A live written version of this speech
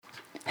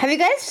Have you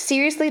guys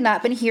seriously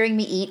not been hearing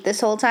me eat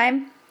this whole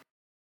time?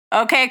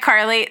 Okay,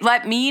 Carly,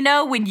 let me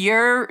know when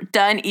you're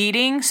done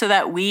eating so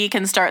that we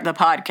can start the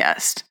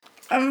podcast.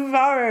 I'm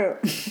sorry.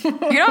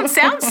 You don't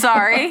sound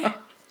sorry.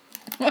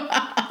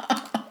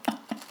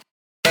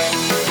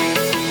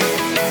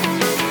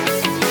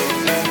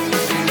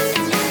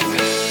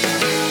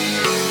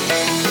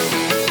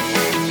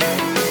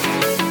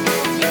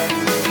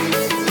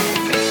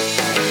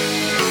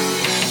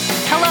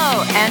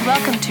 And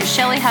welcome to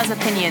Shelly Has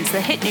Opinions, the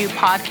hit new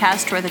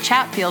podcast where the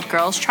Chatfield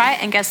girls try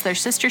and guess their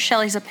sister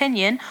Shelly's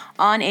opinion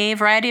on a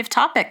variety of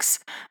topics.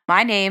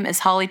 My name is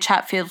Holly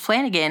Chatfield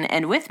Flanagan,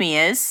 and with me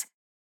is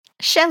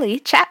Shelly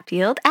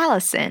Chatfield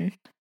Allison.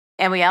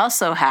 And we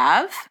also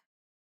have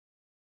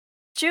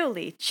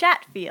Julie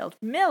Chatfield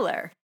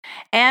Miller.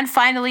 And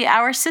finally,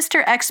 our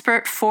sister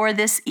expert for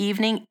this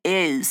evening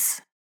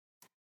is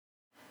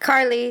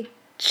Carly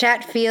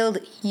Chatfield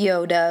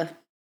Yoda.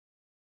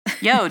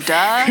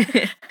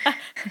 Yoda.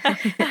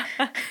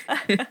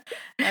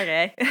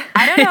 Okay.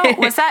 I don't know.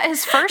 Was that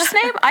his first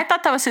name? I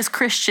thought that was his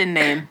Christian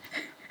name.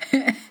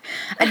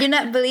 I do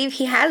not believe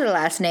he has a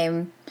last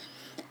name.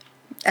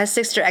 As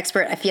sister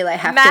expert, I feel I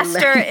have Master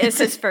to learn. is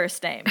his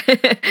first name.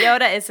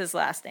 Yoda is his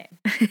last name.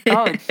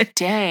 Oh,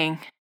 dang.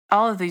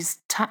 All this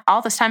time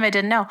I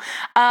didn't know.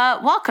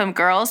 Welcome,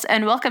 girls,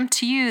 and welcome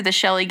to you, the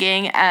Shelly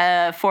Gang,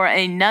 for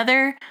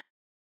another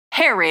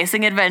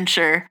hair-raising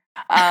adventure.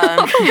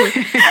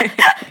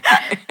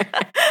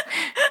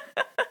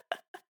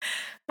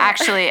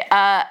 Actually,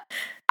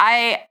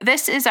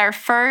 this is our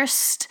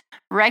first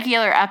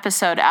regular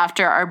episode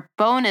after our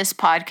bonus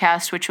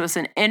podcast, which was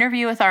an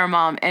interview with our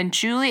mom. And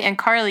Julie and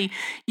Carly,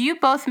 you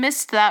both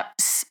missed that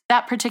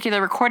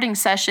particular recording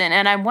session,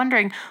 and I'm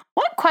wondering,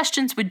 what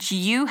questions would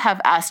you have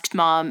asked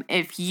Mom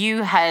if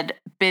you had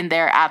been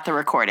there at the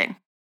recording?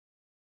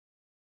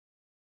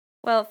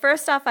 Well,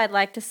 first off, I'd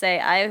like to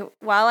say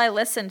while I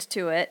listened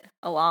to it,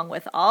 along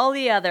with all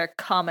the other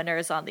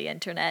commoners on the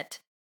internet,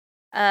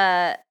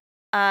 I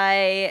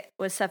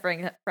was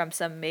suffering from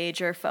some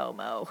major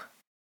FOMO.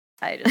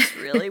 I just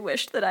really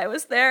wished that I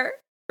was there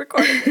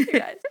recording with you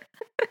guys.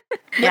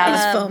 What is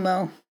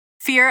FOMO?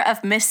 Fear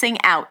of missing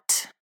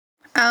out.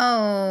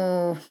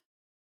 Oh.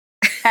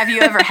 Have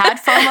you ever had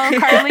FOMO,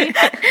 Carly?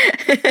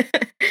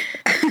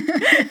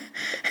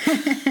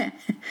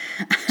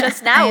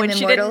 Just now when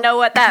she didn't know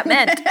what that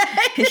meant.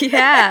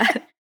 Yeah.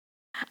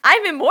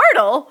 I'm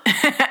immortal? What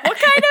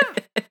kind of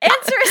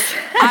answer is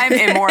that? I'm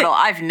immortal.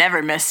 I've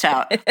never missed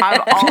out.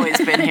 I've always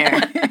been here.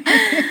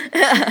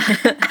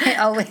 I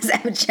always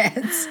have a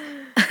chance.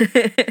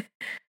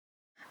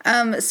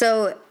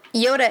 So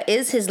Yoda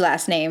is his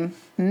last name.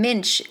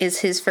 Minch is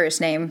his first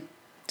name.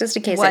 Just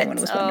in case anyone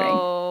was wondering.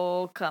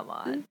 Oh, come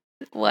on.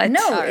 What?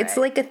 No, it's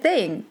like a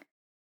thing.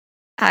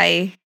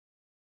 I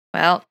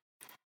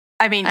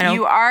mean,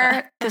 you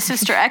are the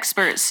sister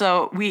expert,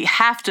 so we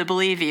have to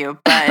believe you,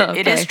 but Okay.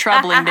 It is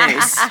troubling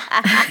news.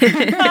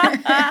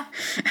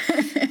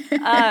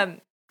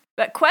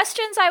 But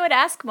questions I would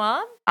ask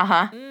Mom?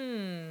 Uh-huh.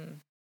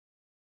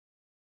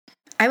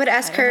 I would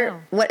ask I don't her,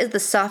 know. what is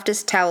the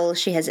softest towel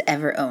she has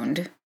ever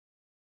owned?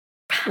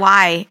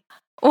 Why?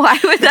 Why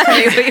would that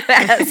be what you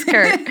ask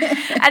her?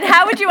 And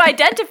how would you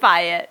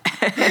identify it?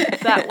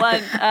 That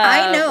one.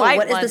 I know white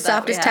what is one the that we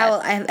softest had. towel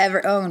I have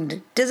ever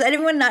owned. Does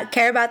anyone not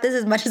care about this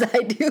as much as I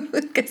do?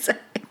 'Cause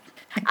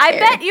I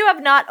care. bet you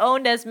have not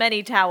owned as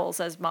many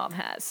towels as Mom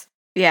has.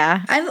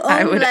 Yeah, I've owned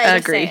I would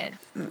like agree. Saying.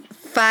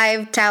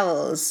 5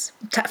 towels,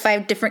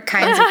 5 different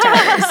kinds of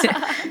towels.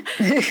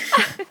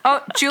 Oh,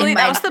 Julie, In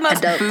my that was the most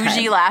adult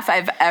bougie time. laugh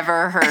I've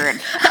ever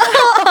heard.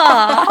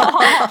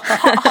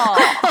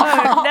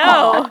 Oh,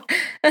 no.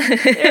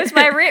 It was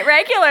my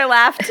regular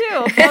laugh, too.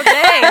 Oh,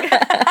 dang.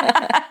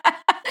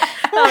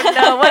 Oh,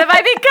 no. What have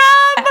I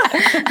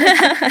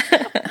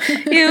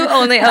become? You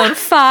only own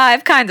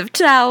 5 kinds of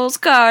towels,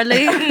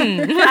 Carly.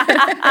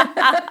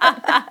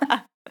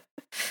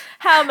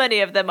 How many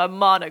of them are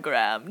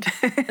monogrammed?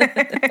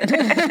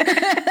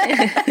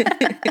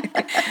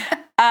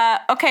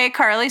 Okay,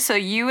 Carly, so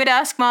you would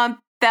ask Mom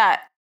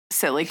that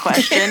silly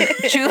question.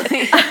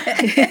 Julie,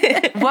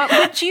 what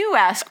would you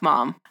ask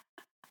Mom?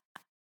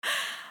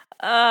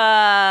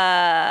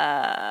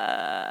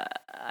 I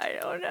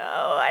don't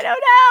know.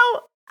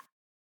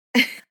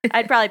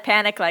 I'd probably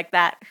panic like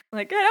that.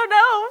 Like, I don't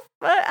know.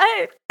 But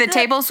The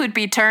tables would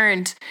be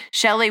turned.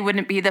 Shelly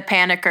wouldn't be the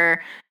panicker.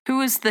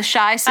 Who is the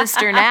shy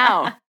sister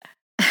now?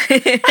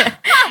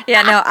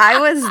 Yeah, no, I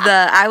was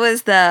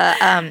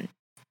the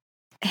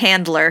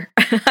handler.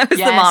 I was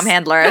the mom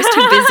handler. I was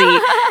too busy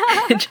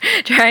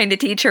trying to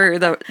teach her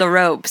the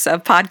ropes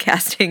of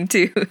podcasting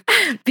to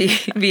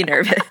be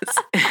nervous.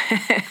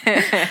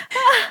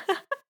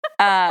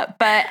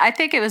 But I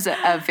think it was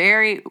a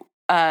very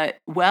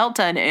well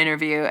done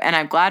interview, and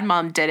I'm glad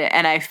Mom did it.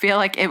 And I feel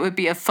like it would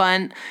be a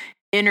fun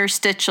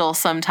interstitial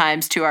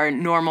sometimes to our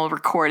normal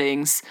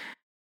recordings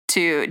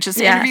to just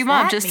interview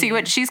Mom, just see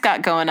what she's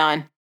got going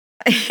on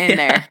in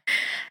there.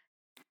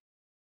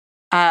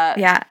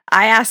 Yeah,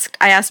 I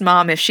asked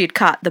Mom if she'd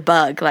caught the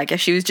bug, like if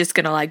she was just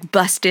gonna like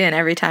bust in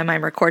every time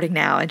I'm recording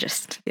now and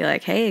just be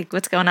like, "Hey,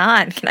 what's going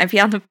on? Can I be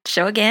on the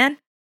show again?"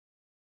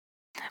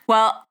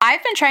 Well,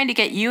 I've been trying to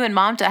get you and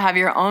Mom to have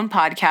your own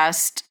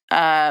podcast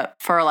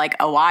for like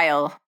a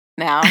while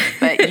now,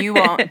 but you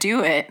won't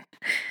do it.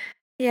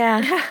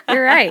 Yeah,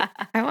 you're right.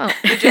 I won't.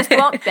 You just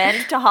won't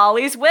bend to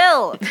Holly's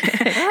will.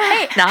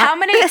 Hey, Not how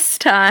many this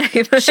time?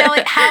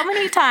 Shelly, how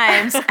many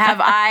times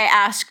have I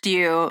asked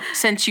you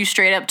since you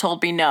straight up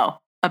told me no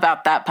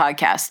about that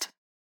podcast?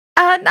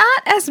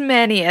 Not as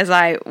many as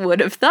I would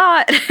have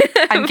thought.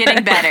 I'm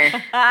getting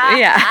better.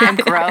 Yeah. I'm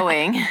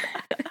growing.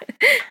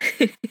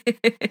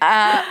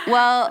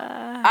 Well,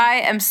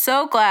 I am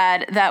so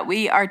glad that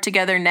we are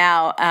together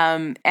now.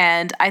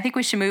 And I think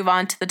we should move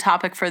on to the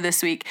topic for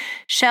this week.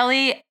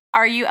 Shelly,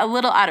 are you a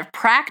little out of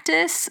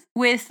practice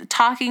with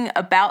talking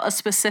about a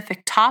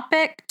specific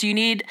topic? Do you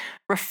need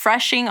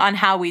refreshing on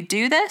how we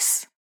do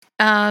this?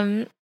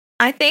 I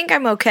think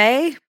I'm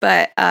okay,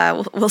 but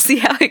we'll see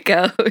how it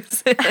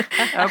goes.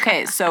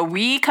 Okay, so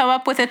we come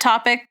up with a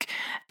topic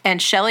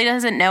and Shelly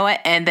doesn't know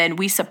it, and then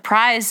we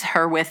surprise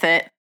her with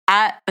it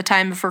at the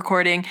time of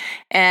recording.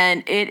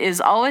 And it is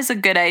always a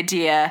good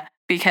idea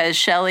because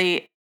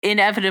Shelly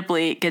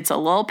inevitably gets a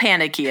little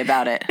panicky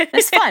about it.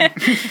 It's fun.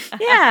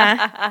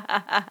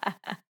 Yeah.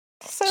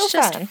 So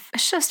fun.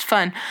 It's just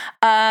fun.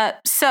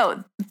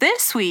 So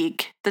this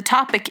week, the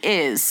topic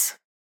is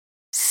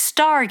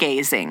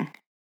stargazing.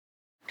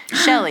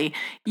 Shelly,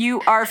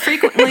 you are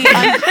frequently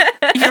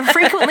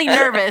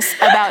nervous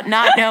about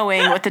not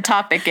knowing what the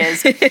topic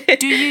is.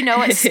 Do you know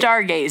what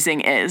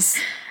stargazing is?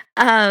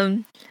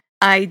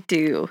 I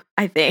do,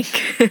 I think.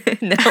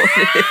 No,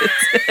 it is.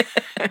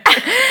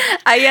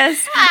 I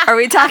guess, are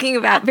we talking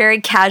about very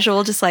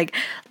casual, just like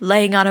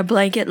laying on a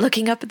blanket,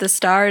 looking up at the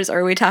stars? Or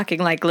are we talking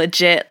like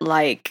legit,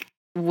 like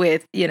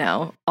with,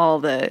 all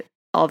the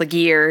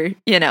gear,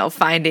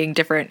 finding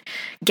different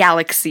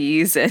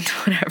galaxies and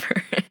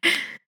whatever?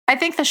 I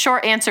think the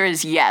short answer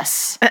is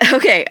yes.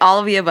 Okay, all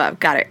of the above.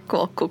 Got it.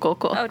 Cool.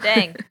 Oh,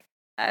 dang.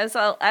 I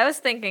was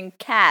thinking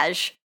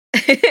cash,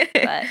 but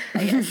I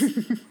guess.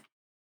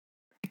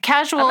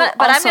 Casual, but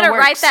I'm going to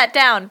write works. that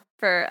down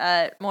for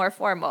more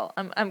formal.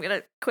 I'm going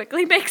to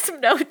quickly make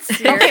some notes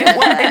here. Okay,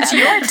 well, it's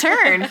your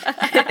turn.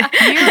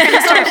 You're going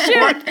to start.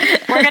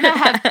 We're going to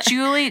have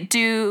Julie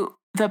do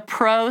the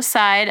pro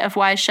side of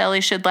why Shelly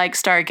should like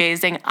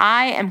stargazing.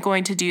 I am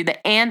going to do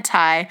the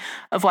anti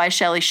of why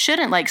Shelly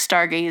shouldn't like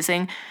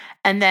stargazing.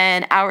 And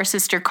then our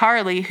sister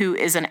Carly, who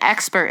is an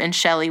expert in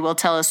Shelly, will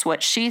tell us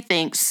what she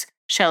thinks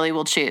Shelly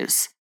will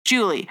choose.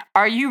 Julie,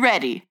 are you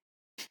ready?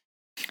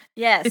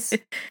 Yes,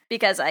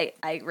 because I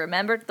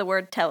remembered the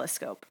word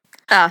telescope.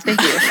 Oh,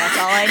 thank you. That's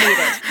all I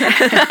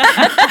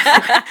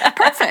needed.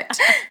 Perfect.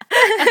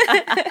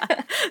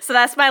 So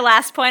that's my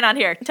last point on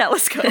here,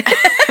 telescope.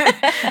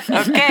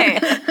 Okay.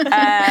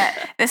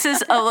 This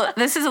is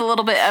a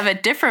little bit of a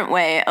different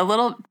way, a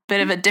little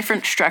bit of a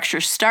different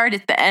structure. Start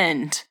at the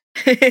end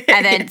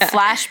and then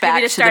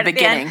flashback to the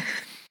beginning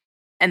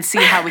and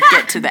see how we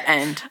get to the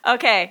end.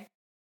 Okay.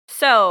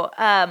 So,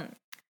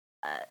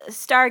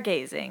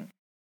 stargazing.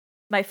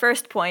 My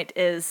first point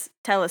is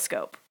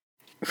telescope.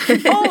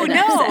 Oh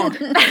no!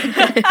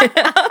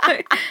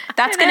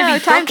 That's going to be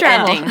time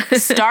travel. Ending.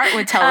 Start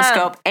with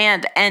telescope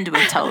and end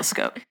with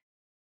telescope.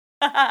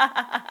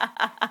 Now,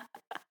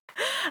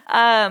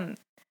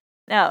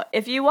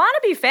 if you want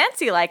to be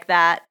fancy like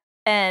that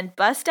and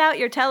bust out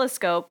your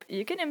telescope,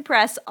 you can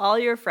impress all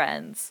your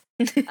friends.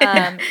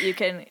 You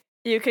can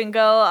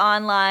go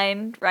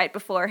online right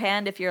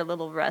beforehand if you're a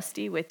little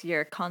rusty with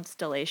your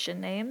constellation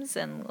names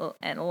and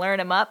learn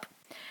them up.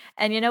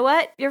 And you know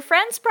what? Your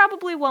friends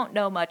probably won't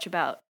know much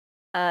about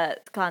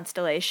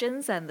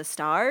constellations and the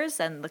stars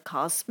and the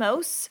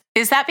cosmos.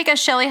 Is that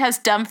because Shelly has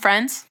dumb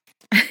friends?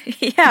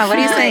 Yeah, what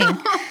are you saying?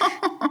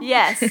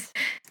 Yes.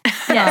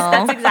 Yes,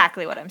 that's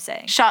exactly what I'm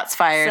saying. Shots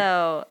fired.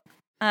 So,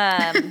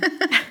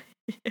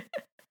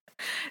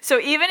 so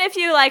even if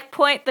you like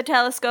point the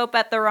telescope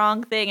at the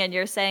wrong thing and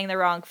you're saying the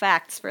wrong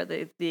facts for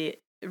the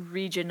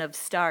region of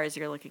stars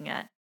you're looking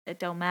at, it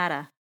don't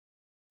matter.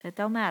 It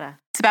don't matter.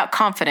 It's about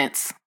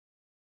confidence.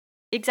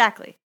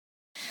 Exactly.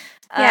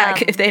 Yeah,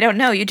 if they don't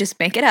know, you just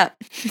make it up.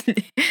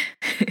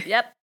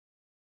 Yep.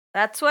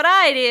 That's what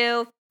I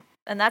do.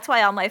 And that's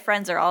why all my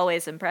friends are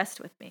always impressed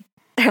with me.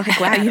 They're like,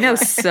 wow, you know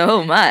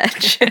so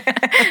much.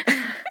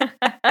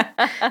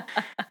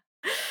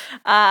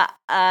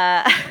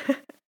 I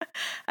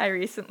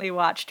recently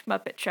watched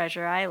Muppet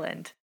Treasure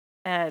Island.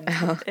 And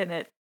in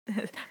it,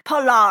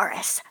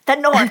 Polaris, the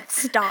North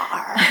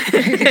Star.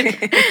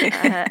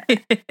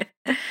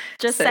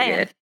 Just so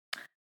saying.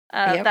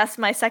 Yep. That's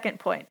my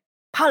second point.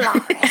 Polaris.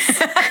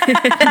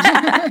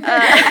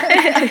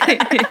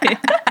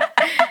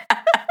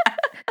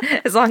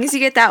 As long as you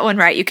get that one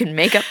right, you can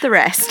make up the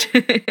rest.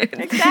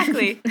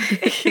 Exactly.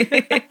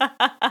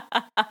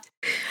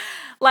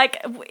 Like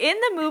in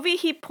the movie,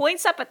 he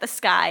points up at the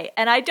sky,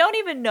 and I don't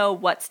even know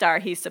what star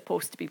he's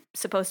supposed to be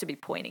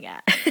pointing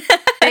at.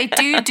 They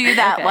do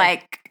that, okay.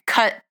 Like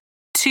cut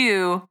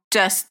to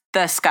just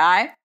the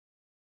sky.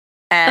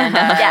 And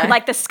yeah,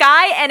 like the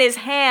sky and his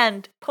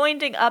hand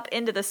pointing up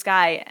into the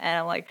sky. And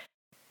I'm like,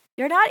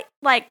 you're not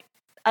like,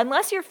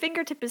 unless your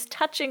fingertip is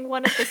touching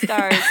one of the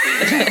stars.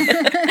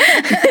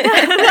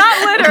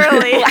 Not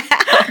literally.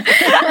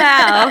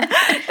 Wow.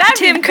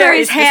 Tim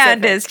Curry's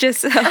hand is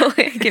just so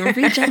he can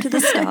reach out to the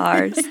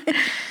stars.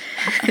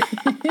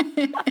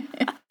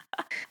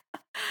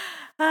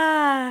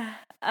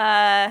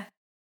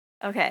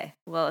 Okay,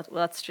 well,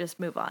 let's just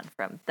move on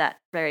from that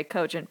very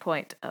cogent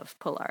point of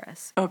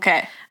Polaris.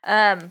 Okay.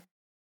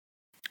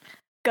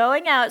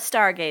 Going out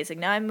stargazing.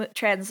 Now I'm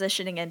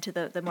transitioning into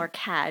the more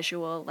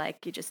casual,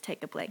 like you just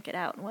take a blanket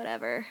out and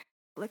whatever.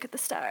 Look at the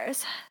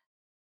stars.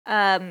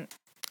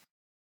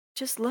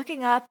 Just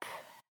looking up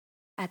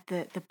at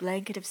the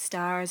blanket of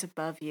stars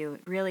above you,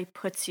 it really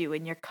puts you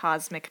in your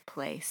cosmic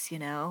place, you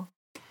know?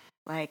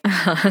 Like,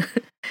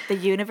 the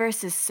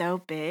universe is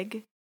so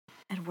big,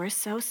 and we're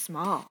so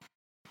small.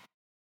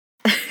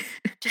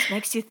 Just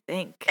makes you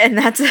think. And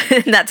that's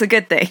a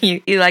good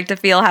thing. You like to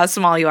feel how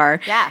small you are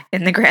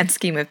in the grand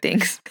scheme of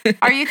things.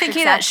 Are you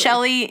thinking that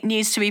Shelley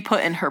needs to be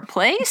put in her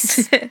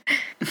place?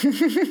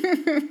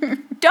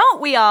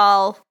 Don't we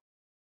all?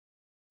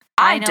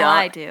 I know don't.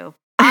 I do.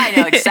 I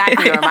know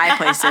exactly where my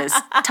place is.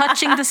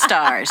 Touching the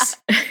stars.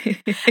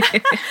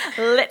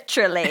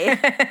 Literally.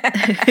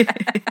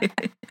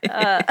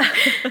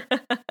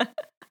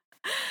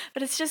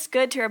 But it's just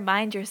good to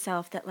remind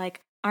yourself that, like,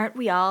 aren't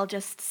we all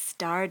just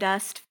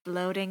stardust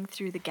floating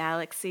through the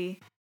galaxy?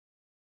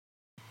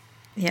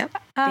 Yep.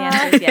 The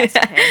answer is yes.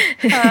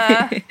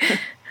 Okay.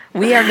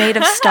 We are made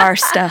of star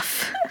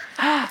stuff.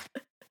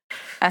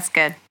 That's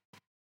good.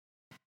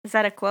 Is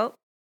that a quote?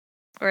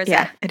 Or is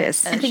it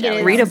is. I think it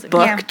is. Read a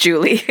book,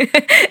 Julie.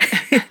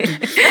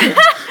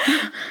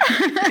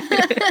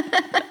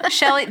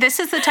 Shelley, this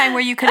is the time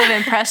where you could have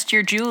impressed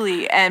your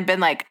Julie and been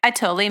like, I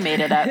totally made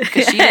it up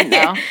because she didn't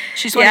know.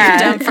 She's one of your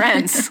dumb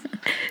friends.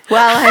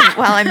 While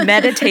I'm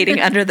meditating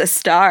under the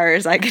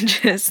stars, I can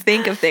just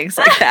think of things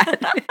like that.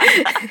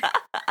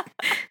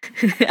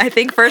 I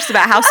think first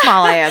about how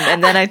small I am,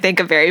 and then I think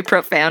of very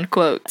profound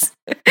quotes.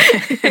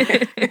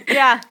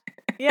 Yeah.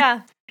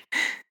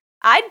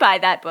 I'd buy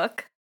that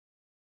book.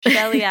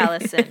 Shelley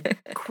Allison,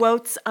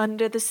 Quotes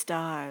Under the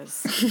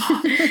Stars.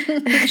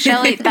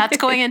 Shelley, that's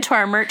going into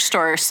our merch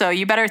store, so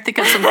you better think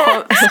of some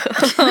quotes.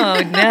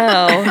 Oh,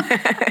 no.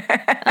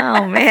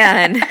 Oh,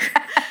 man.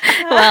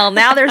 Well,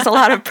 now there's a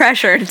lot of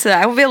pressure, so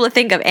I won't be able to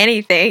think of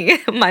anything.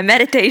 My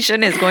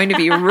meditation is going to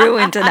be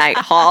ruined tonight,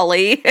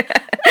 Holly.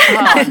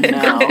 Oh,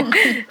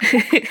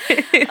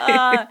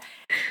 no.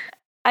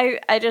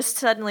 I just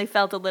suddenly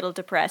felt a little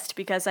depressed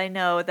because I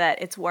know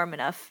that it's warm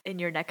enough in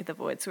your neck of the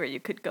woods where you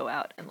could go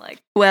out and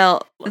like.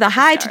 Well, the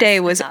high today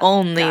was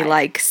only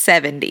like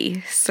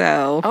 70,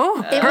 so.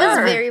 Oh, it was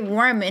very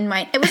warm in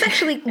my. It was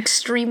actually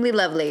extremely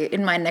lovely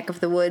in my neck of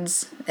the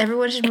woods.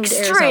 Everyone should move to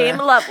Arizona. Extreme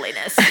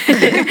loveliness.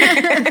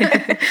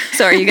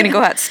 So, are you going to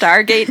go out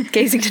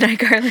stargazing tonight,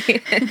 Carly?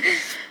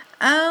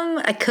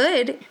 I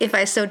could if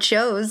I so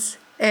chose,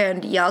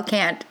 and y'all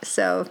can't.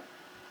 So.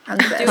 Do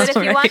it if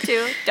you want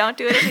to. Don't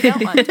do it if you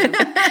don't want to.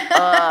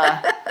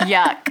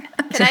 Yuck.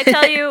 Can I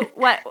tell you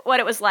what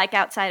it was like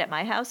outside at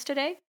my house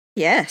today?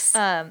 Yes.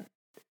 My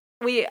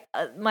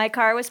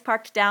car was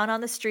parked down on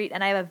the street,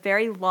 and I have a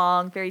very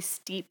long, very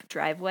steep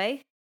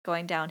driveway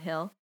going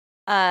downhill.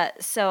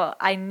 So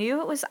I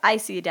knew it was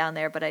icy down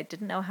there, but I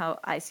didn't know how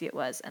icy it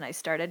was. And I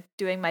started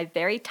doing my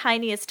very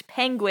tiniest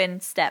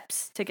penguin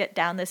steps to get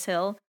down this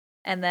hill.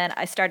 And then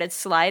I started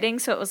sliding,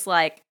 so it was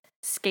like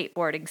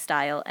skateboarding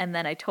style, and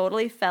then I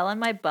totally fell on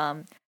my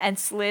bum and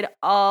slid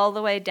all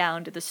the way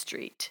down to the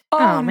street.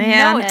 Oh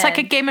man, no, it's like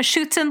a game of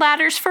Chutes and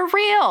Ladders for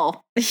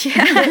real.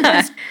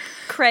 Yeah.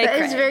 Cray.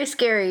 That is very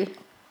scary.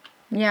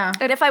 Yeah.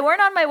 And if I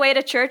weren't on my way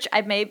to church,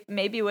 I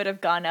maybe would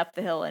have gone up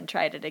the hill and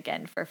tried it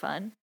again for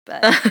fun, but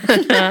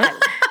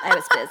I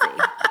was busy.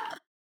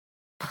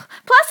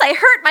 Plus, I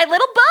hurt my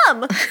little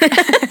bum.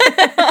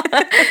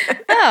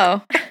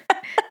 Oh.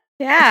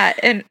 Yeah,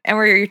 and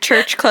were your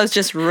church clothes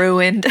just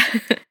ruined?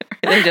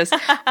 They're just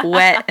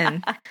wet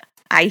and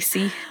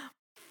icy.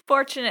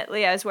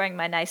 Fortunately, I was wearing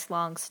my nice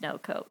long snow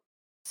coat.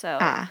 So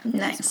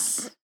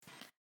nice.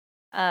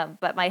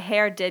 But my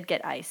hair did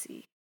get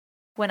icy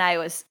when I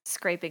was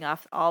scraping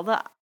off all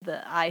the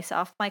ice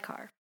off my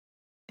car.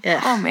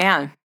 Yeah. Oh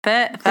man,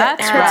 that's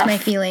hurts my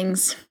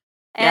feelings.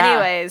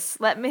 Anyways,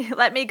 let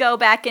me go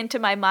back into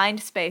my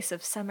mind space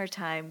of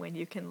summertime when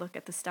you can look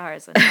at the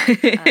stars and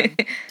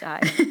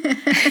die.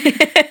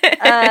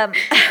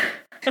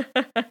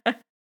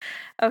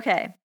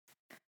 Okay.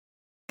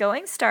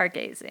 Going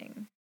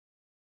stargazing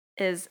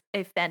is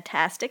a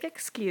fantastic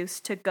excuse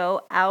to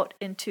go out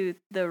into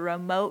the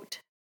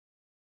remote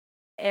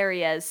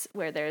areas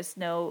where there's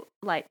no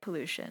light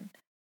pollution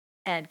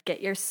and get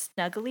your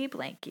snuggly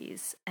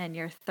blankies and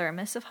your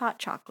thermos of hot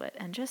chocolate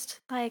and just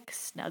like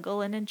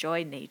snuggle and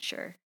enjoy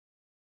nature.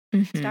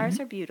 Mm-hmm. Stars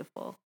are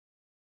beautiful.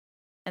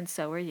 And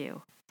so are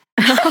you.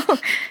 Oh,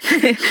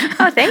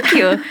 thank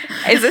you.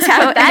 Is this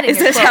how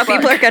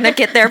people are going to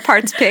get their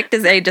parts picked?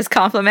 As they just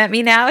compliment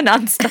me now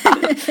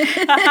nonstop?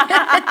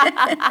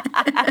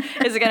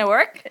 Is it going to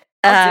work?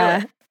 I'll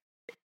do it.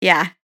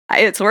 Yeah,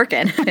 it's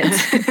working.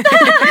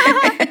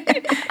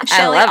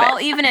 Shelly, I'll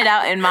even it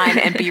out in mine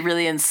and be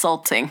really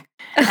insulting.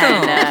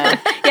 And,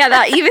 yeah,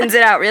 that evens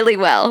it out really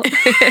well.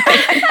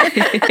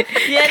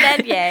 Yin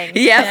and yang.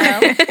 Yeah.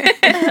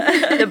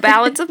 The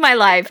balance of my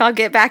life. I'll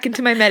get back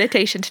into my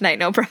meditation tonight,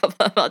 no problem.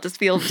 I'll just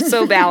feel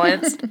so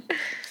balanced.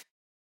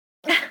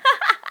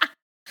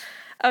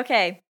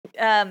 Okay.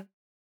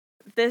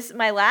 This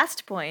my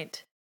last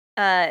point.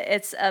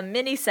 It's a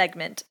mini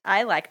segment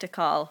I like to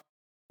call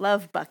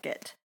Love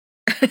Bucket.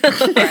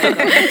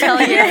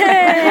 Tell you.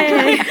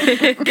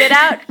 Get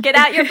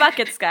out your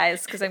buckets,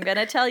 guys, because I'm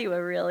gonna tell you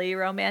a really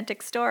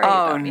romantic story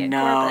about me and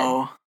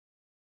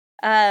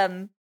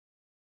Corbin.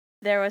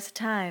 There was a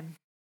time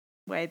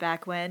way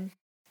back when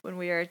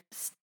we were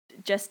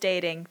just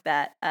dating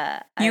that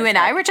you and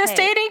I were just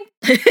dating.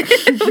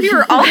 We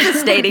were all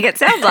just dating. It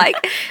sounds like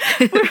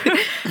we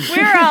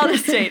were all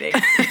just dating.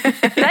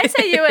 Did I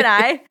say you and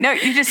I? No,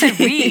 you just said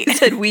we. You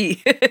said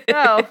we.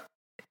 Oh.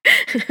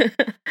 Yeah,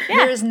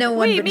 there is no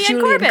one but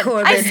Julie and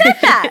Corbin. I said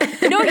that.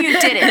 No, you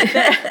didn't.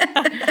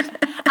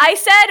 I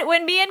said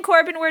when me and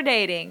Corbin were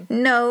dating.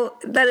 No,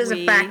 that is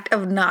a fact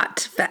of not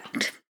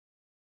fact.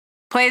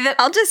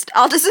 I'll just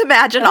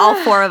imagine all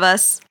four of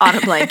us on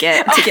a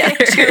blanket together.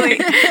 Julie,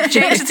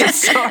 change the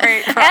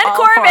story for and all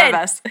Corbin. Four of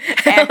us.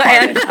 And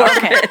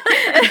Corbin.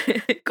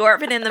 Okay.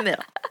 Corbin in the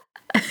middle.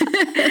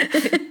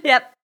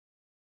 Yep.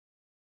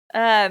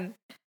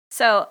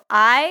 So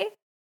I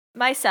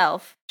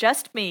myself,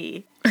 just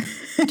me,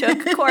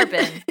 took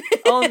Corbin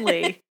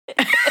only.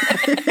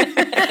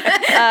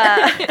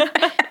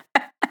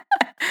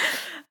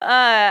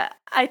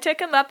 I took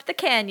him up the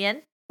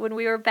canyon when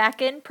we were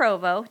back in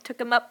Provo. Took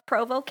him up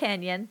Provo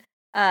Canyon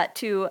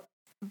to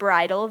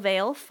Bridal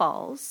Veil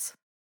Falls,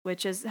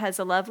 which has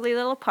a lovely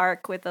little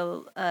park with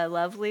a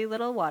lovely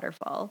little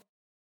waterfall.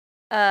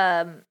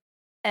 And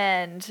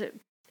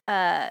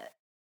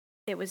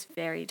it was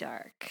very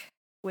dark,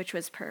 which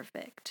was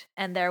perfect.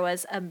 And there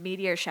was a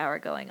meteor shower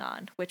going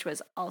on, which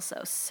was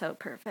also so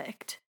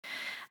perfect.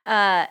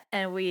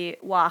 And we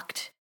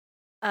walked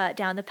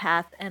down the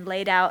path and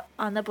laid out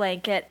on the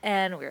blanket,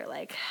 and we were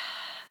like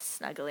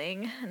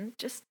snuggling and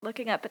just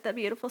looking up at the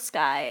beautiful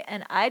sky.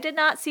 And I did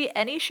not see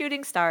any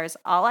shooting stars.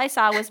 All I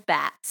saw was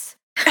bats.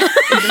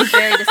 I was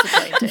very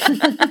disappointed.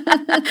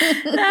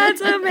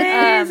 That's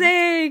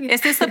amazing.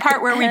 Is this the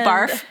part where we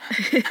barf?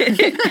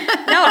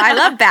 No, I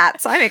love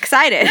bats. I'm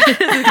excited. This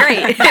is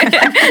great.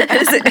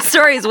 This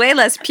story is way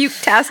less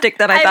puke-tastic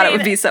than I thought it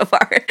would be so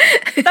far.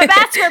 The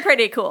bats were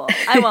pretty cool.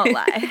 I won't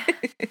lie.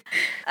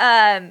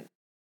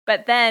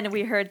 But then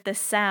we heard this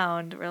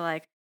sound. We're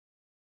like,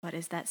 what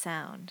is that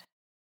sound?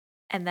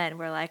 And then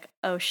we're like,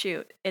 oh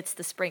shoot, it's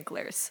the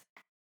sprinklers.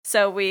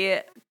 So we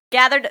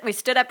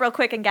stood up real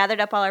quick and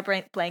gathered up all our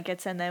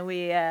blankets, and then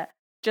we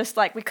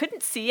we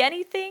couldn't see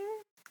anything.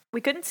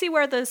 We couldn't see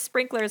where the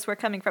sprinklers were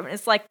coming from.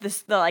 It's like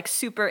the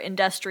super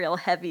industrial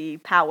heavy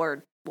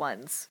powered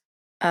ones.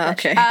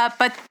 Okay.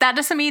 But that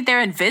doesn't mean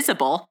they're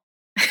invisible.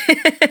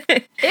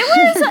 It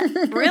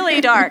was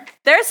really dark.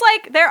 There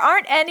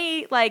aren't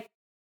any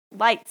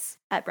lights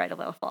at Bridal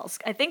Veil Falls.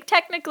 I think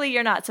technically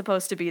you're not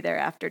supposed to be there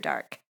after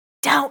dark.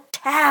 Don't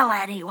tell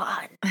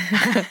anyone.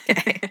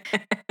 Okay.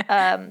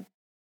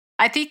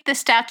 I think the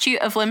statute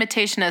of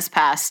limitation has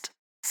passed.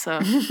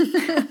 So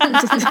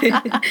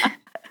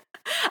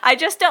I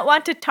just don't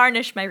want to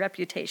tarnish my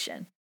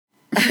reputation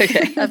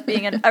of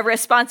being a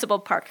responsible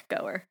park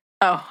goer.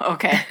 Oh,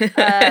 okay.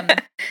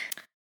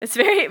 It's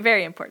very,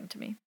 very important to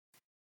me.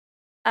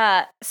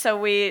 So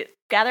we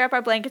gather up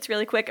our blankets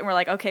really quick, and we're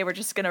like, okay, we're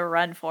just gonna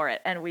run for it.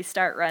 And we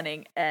start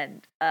running,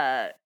 and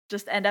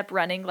just end up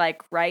running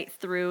right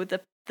through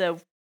the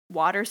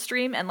water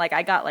stream, and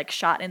I got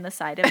shot in the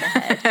side of the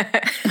head.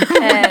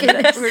 And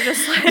we're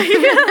just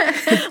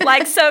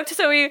soaked.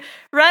 So we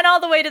run all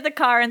the way to the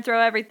car and throw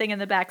everything in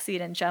the back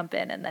seat and jump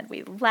in, and then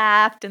we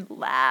laughed and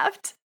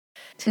laughed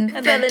and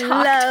then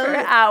talked for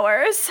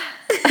hours.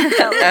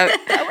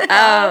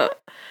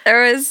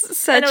 There was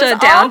such a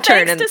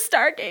downturn in to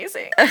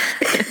stargazing.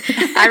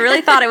 I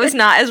really thought it was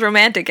not as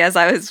romantic as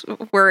I was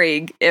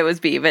worrying it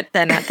would be, but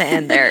then at the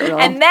end there, it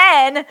really...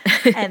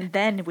 and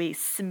then we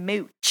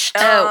smooched.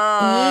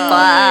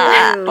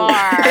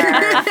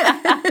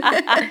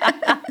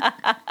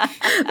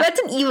 That's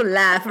an evil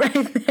laugh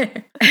right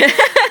there.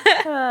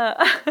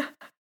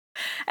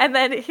 And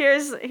then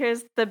here's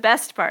the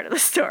best part of the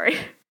story.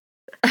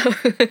 And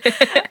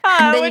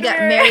then you got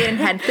married and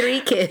had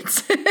 3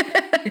 kids.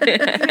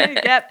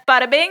 Yep,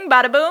 bada bing,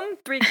 bada boom,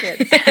 3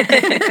 kids.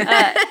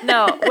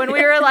 No, when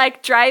we were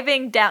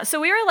driving down,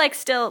 so we were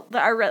still,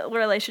 our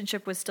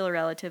relationship was still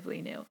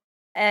relatively new,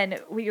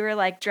 and we were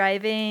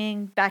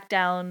driving back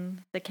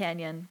down the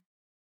canyon,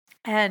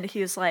 and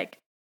he was like,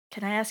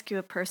 "Can I ask you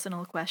a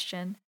personal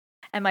question?"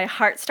 and my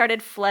heart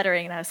started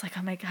fluttering, and I was like,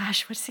 oh my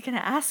gosh, what is he going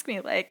to ask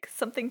me? Like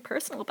something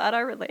personal about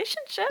our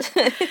relationship?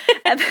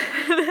 and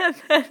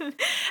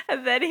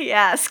then he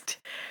asked,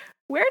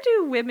 where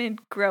do women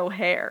grow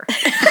hair?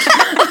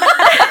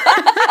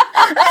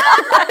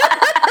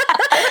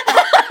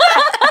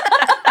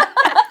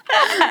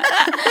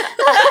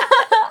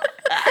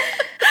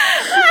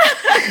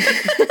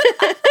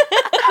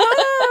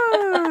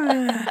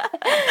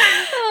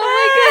 Oh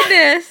my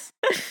goodness.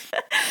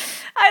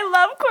 I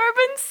love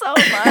Corbin so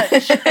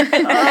much.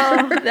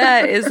 Oh,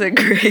 that is a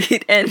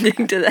great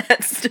ending to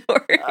that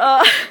story.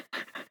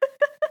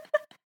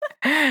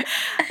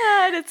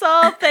 And it's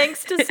all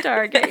thanks to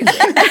stargazing.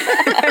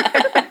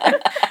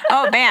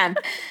 Oh man,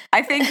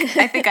 I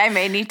think I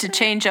may need to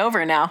change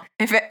over now.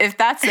 If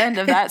that's the end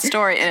of that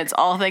story and it's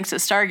all thanks to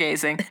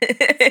stargazing,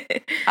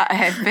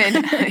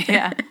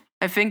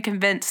 I've been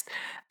convinced.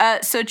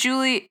 So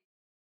Julie,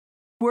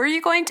 were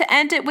you going to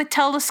end it with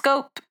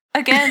telescope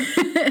again?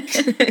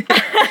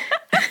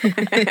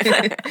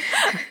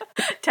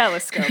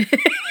 Telescope.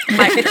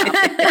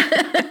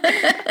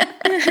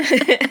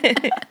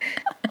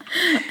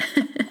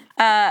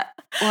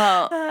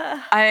 Well,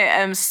 I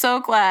am so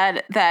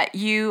glad that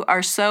you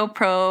are so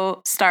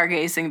pro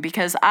stargazing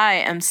because I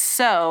am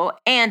so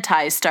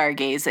anti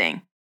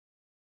stargazing.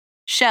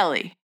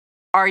 Shelley,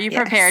 are you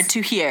prepared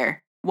to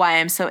hear why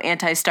I'm so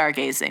anti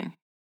stargazing?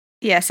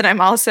 Yes, and I'm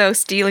also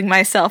steeling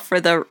myself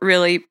for the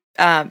really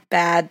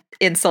bad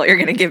insult you're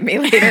going to give me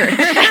later in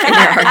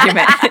your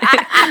argument.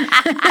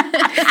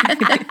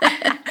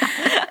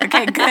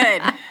 Okay,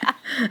 good.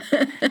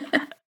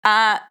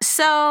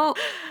 So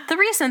the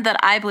reason that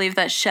I believe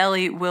that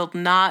Shelley will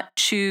not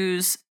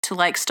choose to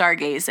like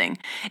stargazing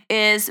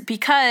is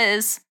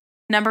because,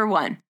 number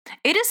one,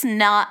 it is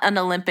not an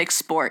Olympic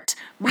sport.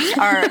 We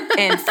are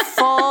in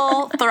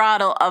full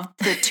throttle of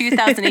the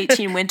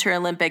 2018 Winter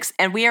Olympics,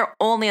 and we are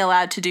only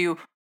allowed to do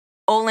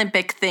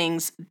Olympic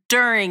things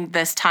during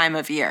this time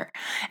of year.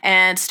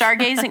 And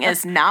stargazing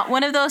is not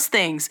one of those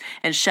things.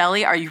 And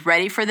Shelley, are you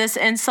ready for this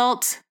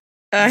insult?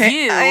 I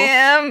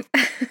am.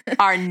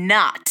 Are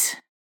not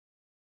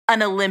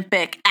an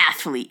Olympic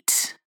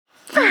athlete.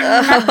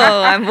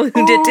 Oh, I'm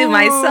wounded to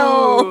my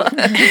soul.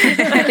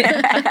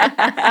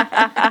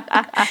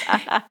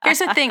 Here's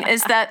the thing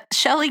is that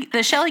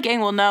the Shelley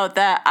gang will know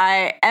that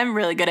I am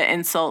really good at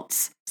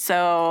insults.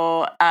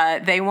 So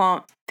they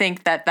won't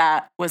think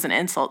that was an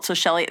insult. So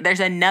Shelley, there's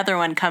another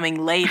one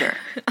coming later.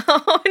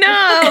 Oh no.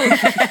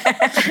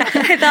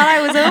 I thought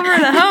I was over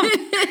the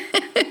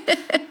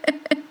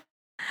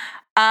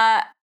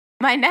hump.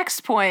 My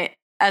next point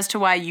as to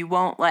why you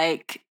won't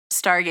like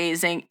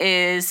stargazing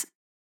is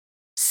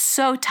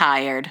so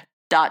tired. ...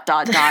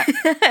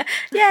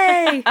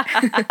 Yay.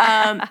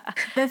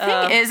 The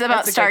thing is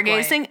about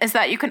stargazing is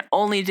that you can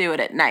only do it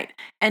at night.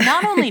 And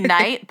not only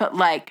night, but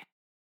like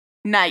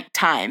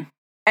nighttime.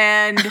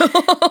 And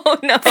oh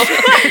no.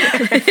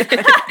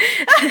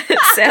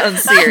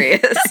 Sounds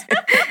serious.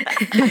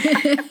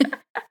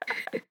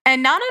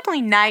 And not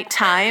only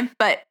nighttime,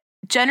 but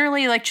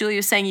generally, like Julie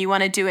was saying, you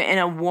want to do it in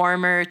a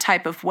warmer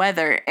type of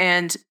weather.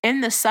 And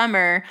in the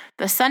summer,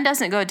 the sun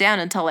doesn't go down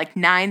until like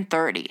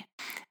 9:30.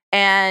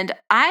 And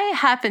I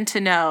happen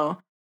to know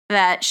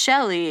that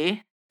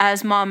Shelley,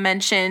 as Mom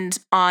mentioned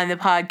on the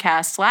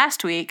podcast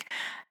last week,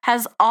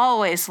 has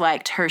always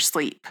liked her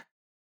sleep.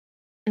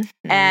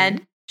 Mm-hmm.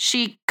 And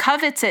she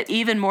covets it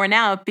even more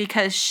now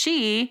because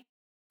she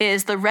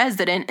is the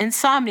resident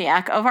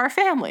insomniac of our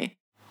family.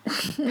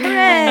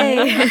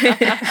 Hooray!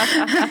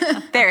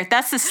 There,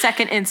 that's the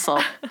second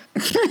insult.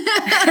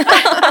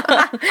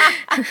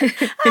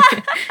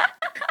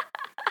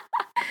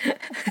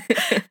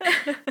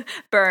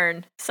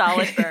 Burn.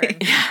 Solid burn.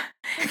 Yeah.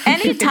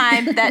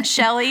 Anytime that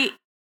Shelley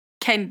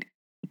can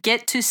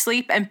get to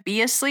sleep and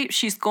be asleep,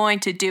 she's going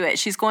to do it.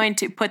 She's going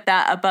to put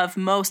that above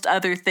most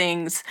other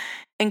things,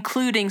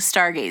 including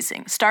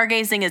stargazing.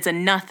 Stargazing is a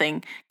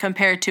nothing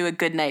compared to a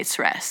good night's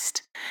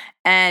rest.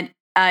 And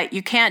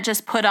you can't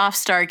just put off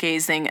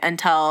stargazing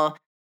until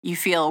you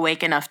feel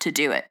awake enough to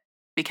do it,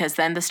 because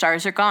then the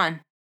stars are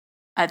gone.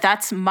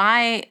 That's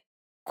my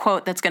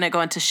quote that's going to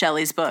go into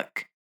Shelley's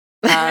book.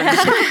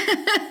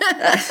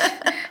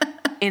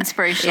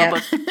 Inspirational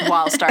book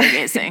while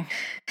stargazing.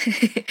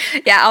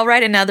 Yeah, I'll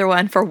write another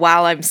one for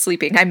while I'm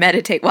sleeping. I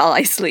meditate while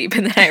I sleep,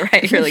 and then I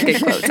write really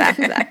good quotes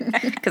after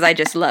that because I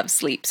just love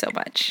sleep so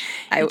much.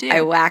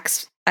 I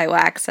wax.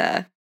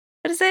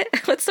 What is it?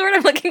 What's the word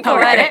I'm looking for?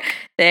 Poetic.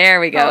 There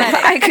we go.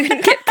 Poetic. I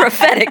couldn't get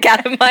prophetic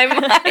out of my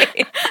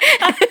mind.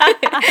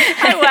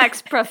 I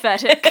wax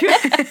prophetic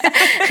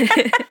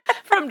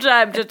from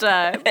time to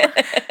time.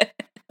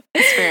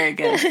 It's very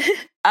good.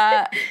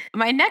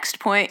 My next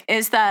point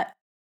is that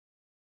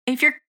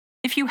if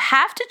you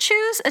have to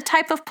choose a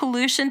type of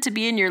pollution to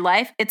be in your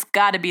life, it's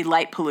got to be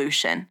light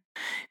pollution,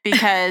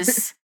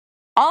 because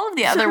all of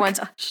the other ones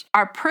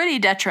are pretty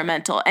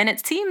detrimental. And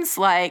it seems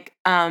like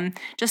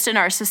just in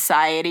our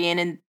society and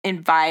in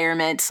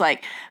environments,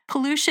 like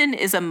pollution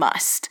is a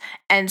must.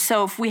 And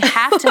so if we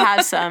have to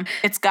have some,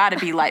 it's got to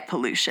be light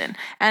pollution.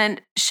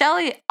 And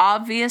Shelley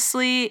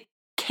obviously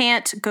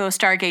can't go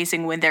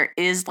stargazing when there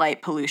is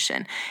light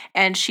pollution.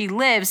 And she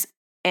lives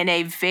in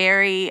a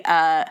very,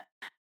 oh,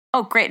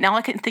 great, now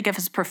I can think of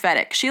as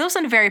prophetic. She lives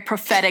in a very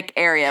prophetic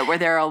area where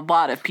there are a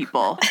lot of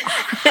people.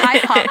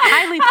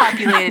 Highly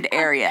populated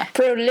area.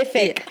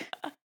 Prolific.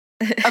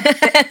 The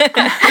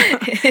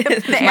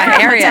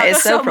area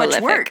is so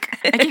prolific. Much work.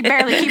 I can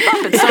barely keep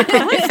up. It's so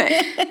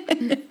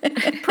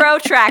prolific.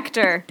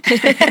 Protractor.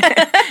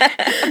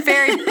 A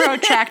very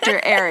protractor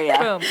area.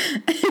 Boom.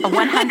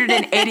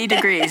 180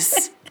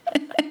 degrees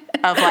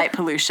of light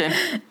pollution.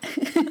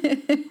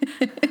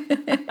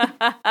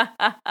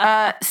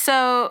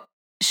 So,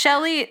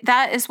 Shelley,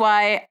 that is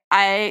why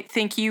I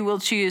think you will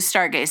choose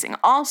stargazing.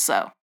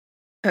 Also,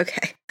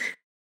 okay,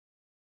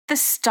 the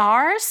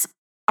stars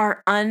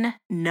are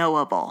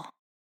unknowable.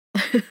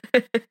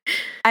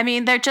 I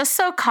mean, they're just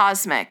so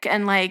cosmic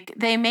and like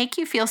they make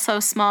you feel so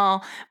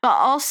small, but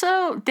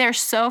also they're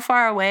so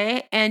far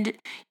away and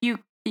they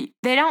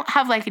don't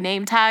have like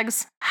name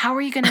tags. How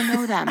are you going to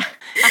know them?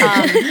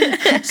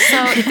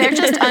 So they're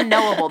just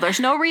unknowable. There's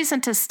no reason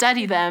to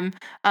study them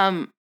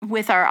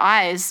with our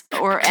eyes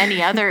or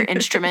any other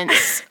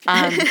instruments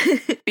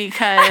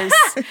because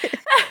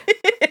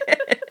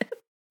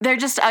they're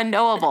just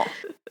unknowable.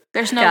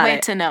 There's no way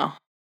to know.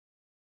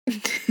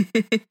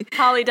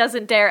 Holly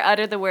doesn't dare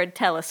utter the word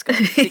telescope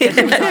because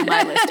it was on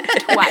my list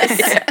twice.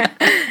 Yeah,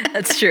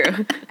 that's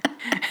true.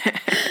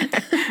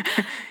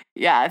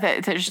 Yeah,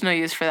 there's no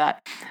use for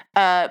that.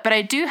 But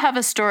I do have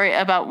a story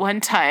about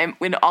one time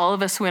when all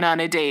of us went on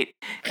a date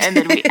and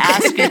then we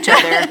asked each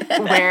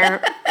other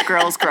where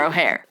girls grow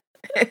hair.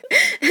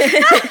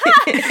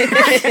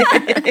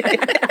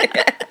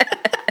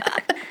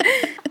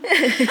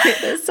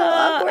 So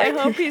awkward. I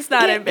hope he's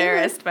not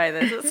embarrassed by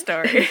this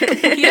story.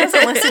 He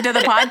doesn't listen to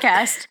the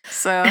podcast,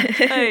 so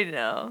I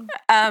know.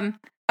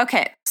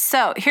 Okay,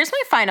 so here's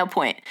my final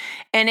point,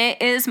 and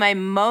it is my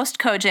most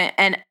cogent,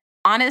 and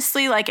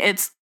honestly, like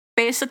it's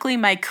basically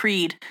my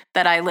creed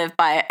that I live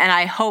by, and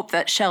I hope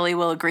that Shelley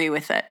will agree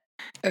with it.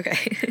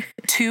 Okay.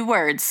 2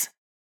 words: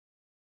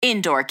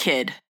 indoor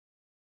kid.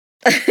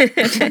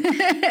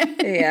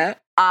 Yeah.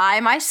 I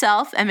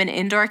myself am an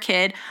indoor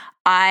kid.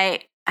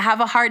 I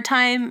have a hard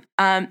time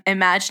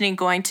imagining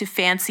going to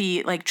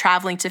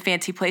traveling to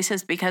fancy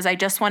places because I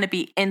just want to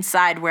be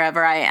inside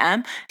wherever I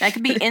am. And I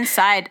could be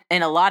inside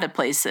in a lot of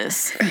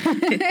places.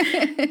 You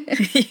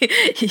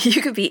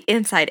could be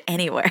inside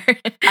anywhere.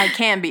 I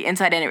can be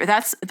inside anywhere.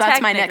 That's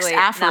my next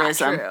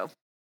aphorism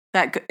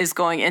that is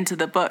going into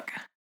the book.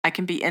 I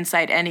can be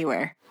inside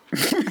anywhere.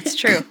 That's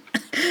true.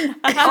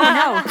 Oh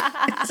no,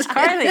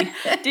 Carly.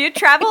 Do you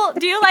travel?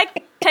 Do you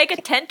like take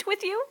a tent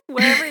with you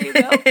wherever you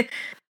go?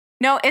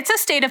 No, it's a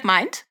state of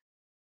mind.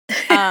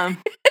 Okay.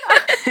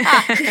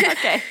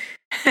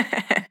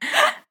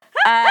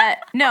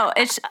 No,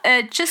 it's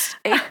just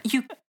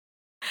you.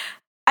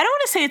 I don't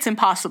want to say it's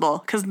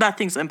impossible because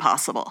nothing's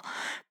impossible,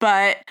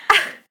 but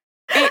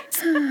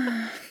it's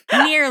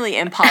nearly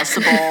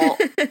impossible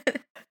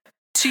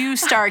to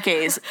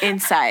stargaze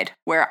inside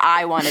where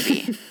I want to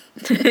be.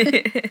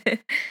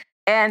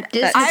 And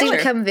just to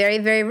become very,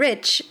 very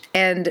rich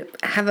and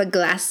have a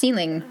glass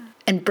ceiling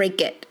and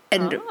break it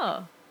and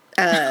shatter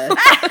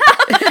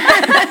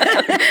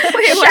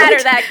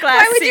that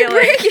glass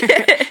ceiling.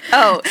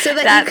 So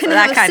that you can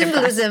have a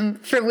symbolism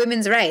for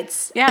women's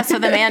rights. Yeah, so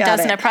the man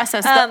doesn't oppress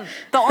us.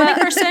 The only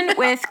person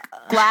with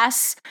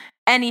glass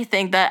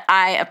anything that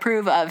I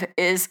approve of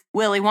is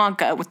Willy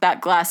Wonka with that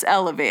glass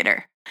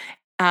elevator.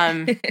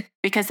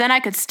 Because then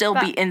I could still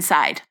be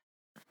inside.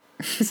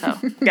 So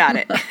got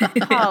it.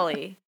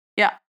 Holly.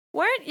 Yeah.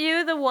 Weren't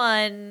you the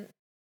one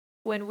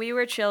when we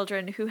were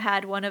children who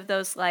had one of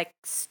those like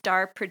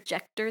star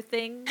projector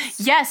things?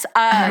 Yes.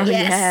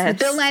 Yes.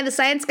 Bill Nye the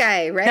Science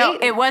Guy, right? No,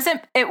 it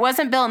wasn't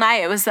Bill Nye.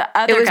 It was the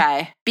other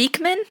guy.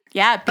 Beekman?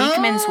 Yeah,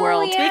 Beekman's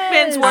World. Yes.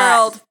 Beekman's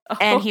World.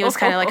 And he was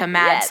kind of like a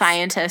mad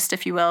scientist,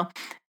 if you will.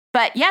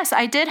 But yes,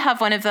 I did have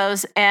one of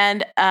those,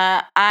 and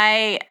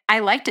I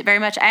liked it very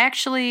much. I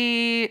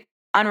actually,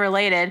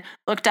 unrelated,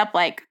 looked up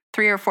like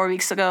 3 or 4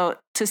 weeks ago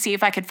to see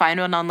if I could find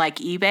one on like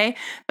eBay,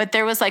 but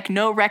there was like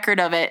no record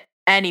of it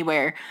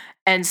anywhere.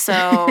 And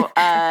so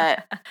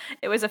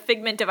it was a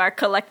figment of our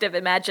collective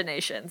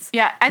imaginations.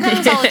 Yeah, I thought it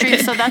was all a dream,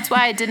 so that's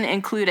why I didn't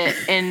include it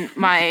in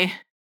my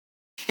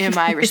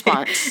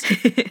response,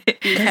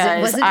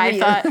 because I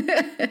thought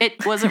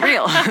it wasn't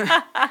real.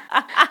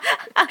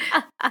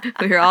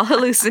 We were all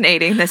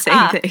hallucinating the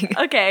same thing.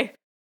 Okay.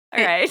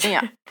 All right.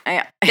 Yeah.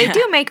 They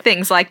do make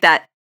things like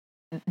that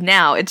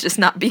now. It's just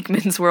not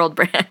Beekman's World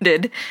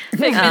branded.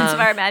 Figments of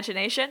our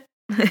imagination.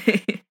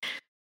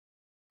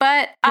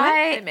 But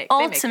I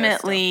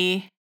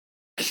ultimately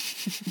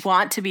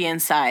want to be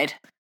inside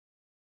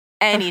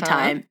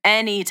anytime,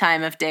 any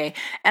time of day.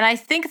 And I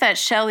think that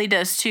Shelley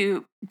does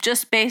too,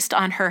 just based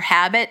on her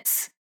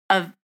habits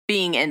of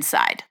being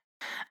inside.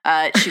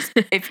 She's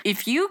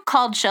if you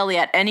called Shelley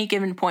at any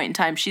given point in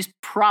time, she's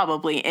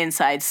probably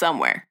inside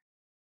somewhere.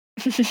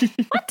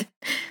 What?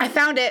 I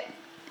found it.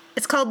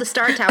 It's called the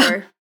Star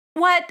Tower.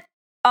 What?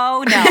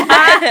 Oh no!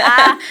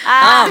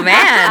 Oh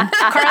man,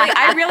 Carly,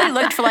 I really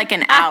looked for like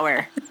an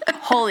hour.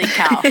 Holy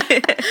cow! Cool.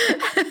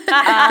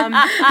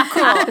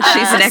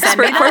 She's an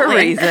expert for a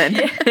reason.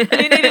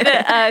 You needed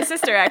a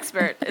sister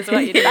expert, is what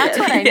you needed. That's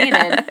what I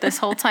needed this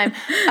whole time.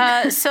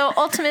 So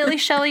ultimately,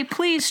 Shelley,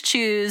 please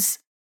choose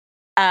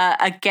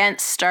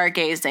against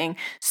stargazing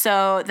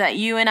so that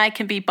you and I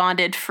can be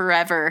bonded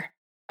forever.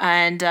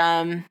 And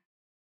I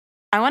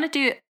want to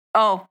do.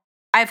 Oh,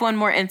 I have one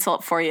more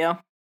insult for you.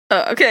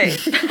 Oh, okay.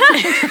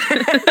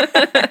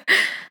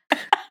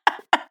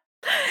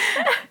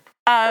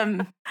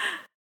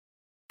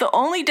 The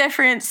only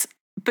difference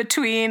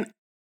between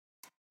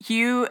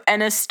you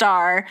and a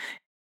star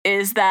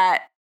is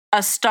that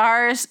a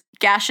star's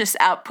gaseous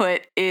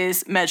output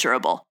is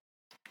measurable.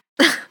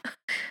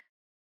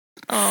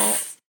 Oh.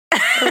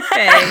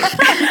 Okay.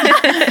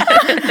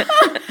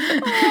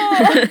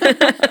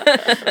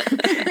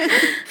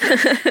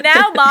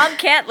 Now Mom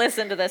can't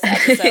listen to this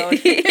episode.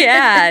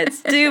 Yeah,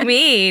 it's too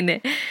mean.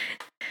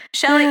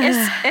 Shelley,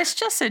 it's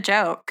just a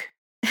joke.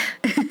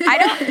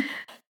 I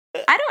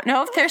don't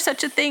know if there's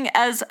such a thing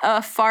as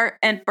a fart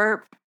and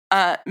burp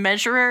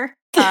measurer.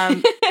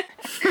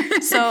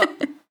 So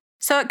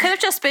it could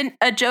have just been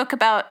a joke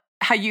about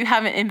how you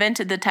haven't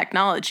invented the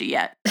technology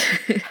yet.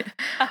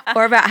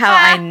 Or about how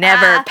I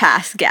never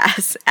pass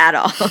gas at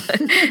all.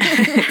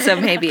 So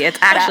maybe it's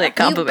actually a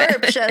compliment. You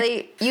burp,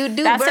 Shelley. You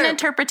do That's burp. an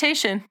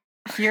interpretation.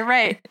 You're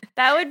right.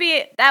 That would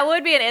be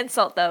an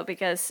insult though,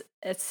 because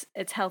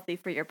it's healthy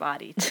for your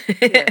body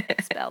to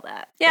expel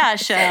that. Yeah,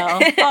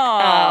 Shell.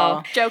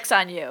 Oh. Joke's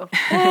on you.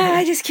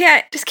 I just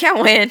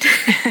can't win.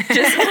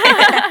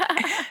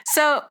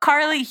 So,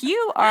 Carly,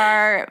 you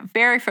are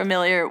very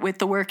familiar with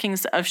the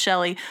workings of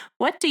Shelley.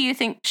 What do you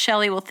think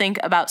Shelley will think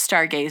about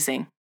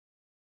stargazing?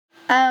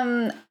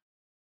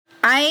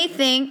 I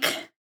think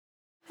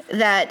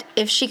that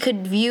if she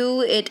could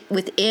view it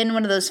within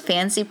one of those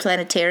fancy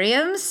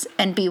planetariums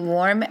and be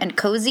warm and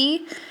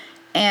cozy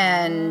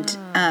and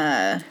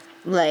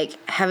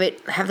like have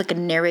like a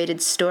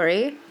narrated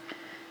story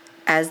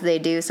as they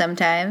do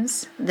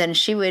sometimes, then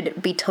she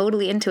would be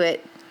totally into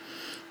it.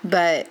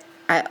 But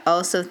I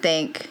also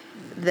think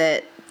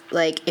that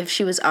like if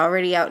she was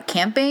already out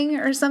camping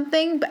or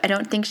something, but I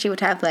don't think she would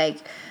have like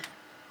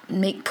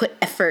put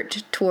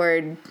effort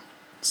toward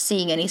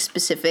seeing any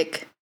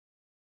specific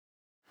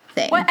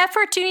thing. What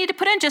effort do you need to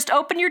put in? Just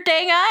open your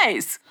dang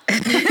eyes.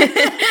 It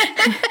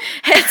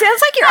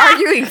sounds like you're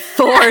arguing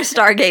for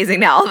stargazing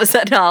now all of a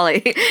sudden,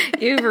 Holly.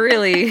 You've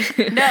really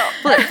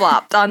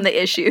flip-flopped on the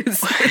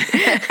issues.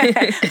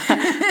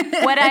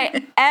 What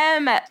I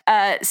am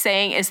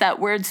saying is that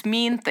words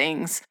mean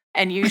things,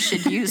 and you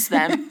should use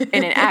them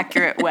in an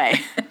accurate way.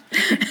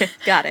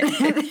 Got it.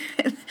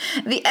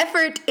 The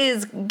effort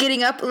is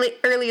getting up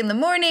early in the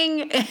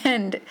morning,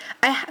 and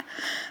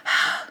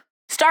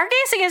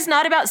Stargazing is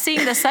not about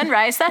seeing the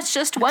sunrise. That's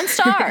just one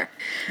star.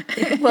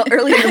 Well,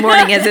 early in the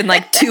morning, as in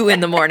like 2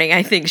 a.m,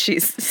 I think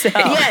she's saying.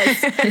 Oh.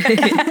 Yes.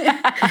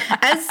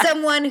 As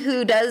someone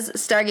who does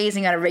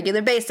stargazing on a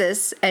regular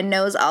basis and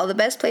knows all the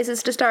best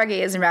places to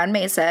stargaze around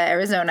Mesa,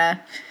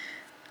 Arizona,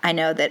 I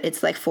know that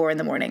it's like 4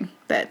 a.m.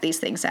 that these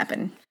things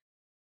happen.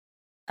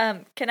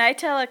 Can I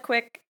tell a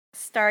quick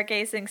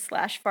stargazing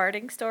 /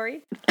 farting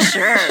story?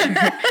 Sure.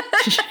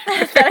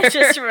 That I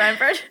just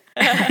remembered.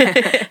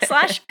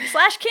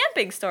 /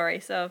 camping story.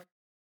 So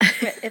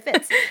it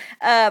fits.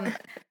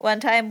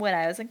 One time when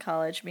I was in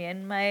college, me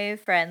and my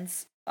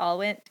friends all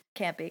went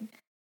camping,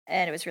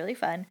 and it was really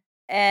fun.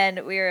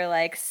 And we were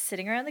like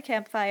sitting around the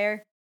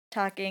campfire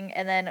talking,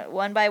 and then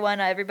one by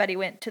one, everybody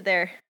went to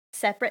their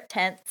separate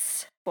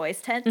tents,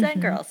 boys' tents and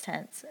girls'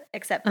 tents,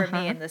 except for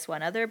me and this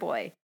one other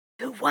boy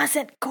who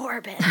wasn't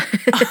Corbin.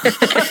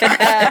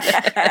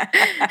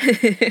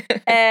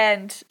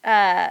 And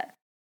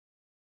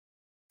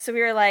so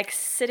we were like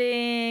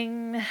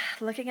sitting,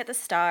 looking at the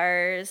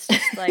stars,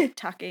 just like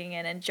talking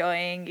and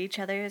enjoying each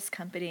other's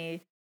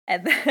company.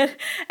 And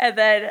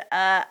then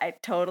I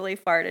totally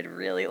farted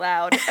really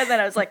loud. And then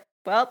I was like,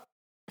 well,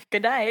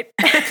 good night.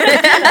 The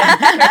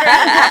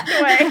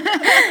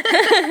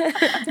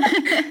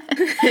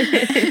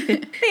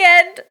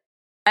end.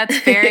 That's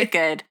very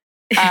good.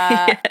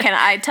 Can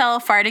I tell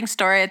a farting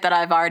story that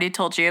I've already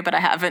told you, but I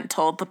haven't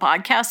told the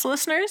podcast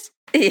listeners?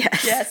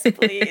 Yes. Yes,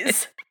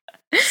 please.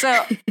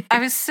 So I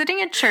was sitting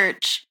in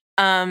church,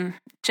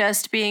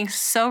 just being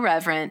so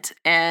reverent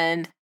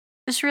and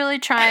just really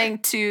trying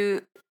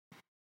to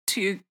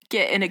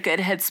get in a good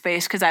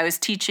headspace because I was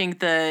teaching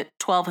the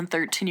 12 and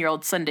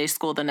 13-year-old Sunday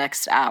school the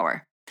next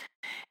hour.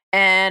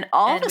 And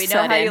all of a we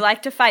sudden... know how you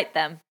like to fight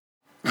them.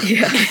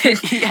 Yeah.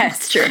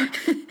 Yes, true.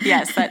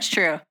 Yes, that's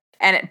true.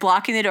 And it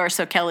blocking the door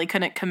so Kelly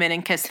couldn't come in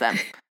and kiss them.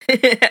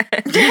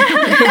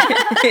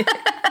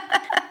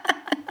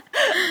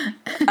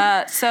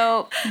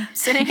 So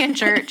sitting in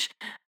church,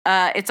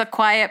 it's a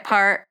quiet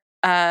part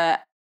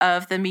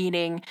of the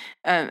meeting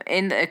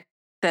in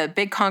the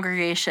big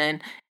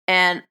congregation,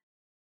 and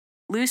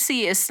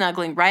Lucy is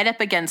snuggling right up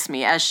against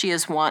me as she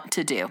is wont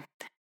to do.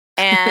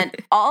 And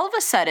all of a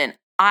sudden,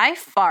 I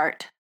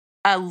fart,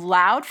 a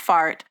loud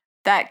fart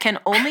that can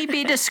only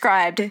be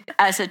described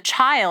as a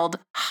child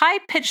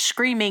high-pitched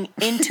screaming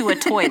into a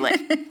toilet.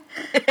 Will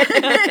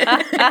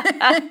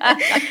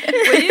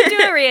you do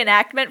a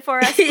reenactment for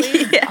us,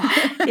 please? Yeah.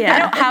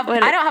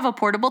 I don't have a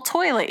portable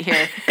toilet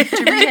here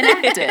to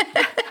reenact it.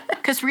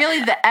 Because really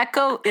the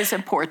echo is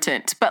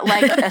important, but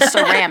like a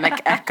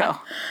ceramic echo.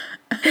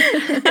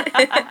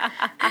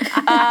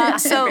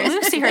 So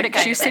Lucy heard it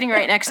because she was sitting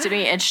right next to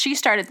me, and she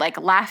started like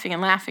laughing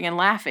and laughing and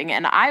laughing,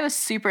 and I was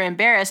super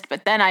embarrassed.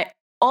 But then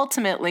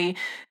ultimately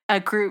a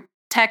group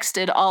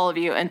texted all of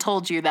you and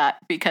told you that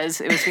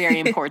because it was very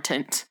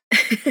important.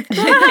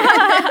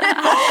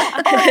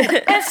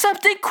 And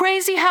something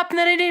crazy happened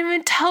that I didn't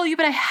even tell you,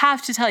 but I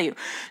have to tell you.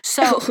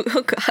 So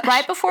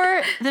right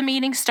before the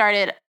meeting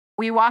started,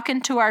 we walk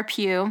into our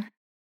pew.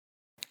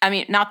 I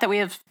mean, not that we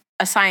have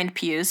assigned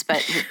pews,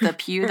 but the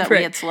pew that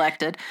we had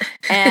selected.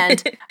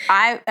 And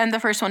I am the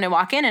first one to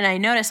walk in, and I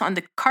notice on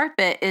the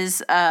carpet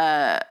is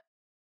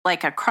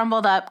like a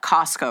crumbled up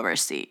Costco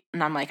receipt.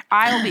 And I'm like,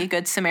 I will be a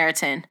good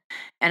Samaritan,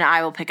 and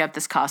I will pick up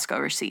this Costco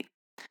receipt.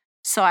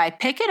 So I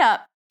pick it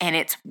up, and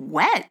it's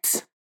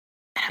wet.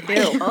 And I'm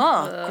like,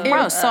 oh,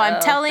 gross. So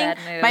I'm telling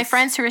my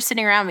friends who are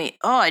sitting around me,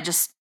 I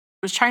just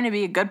was trying to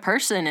be a good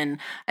person, and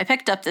I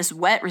picked up this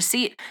wet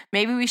receipt.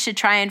 Maybe we should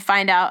try and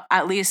find out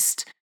at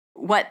least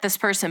what this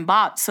person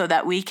bought so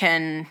that we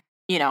can,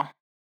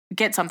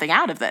 get something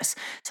out of this.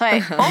 So I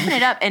open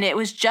it up, and it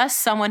was just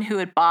someone who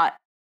had bought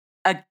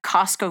a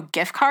Costco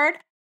gift card.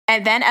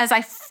 And then as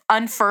I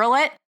unfurl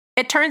it,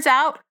 it turns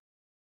out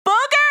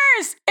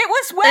boogers! It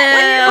was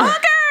wet with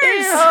boogers!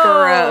 It's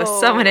gross.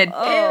 Someone had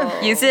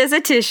used it as a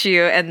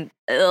tissue, and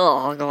I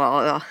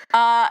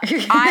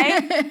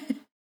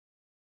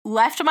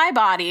left my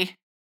body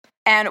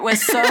and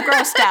was so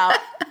grossed out,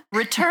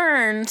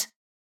 returned,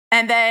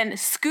 and then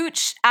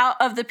scooched out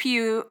of the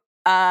pew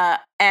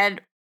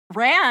and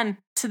ran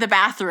to the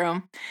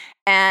bathroom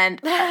and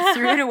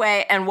threw it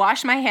away and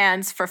washed my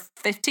hands for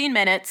 15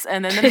 minutes,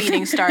 and then the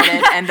meeting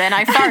started, and then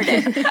I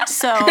farted.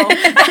 So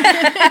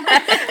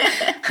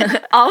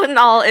all in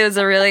all, it was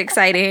a really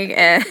exciting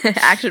and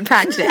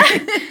action-packed day.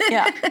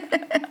 Yeah.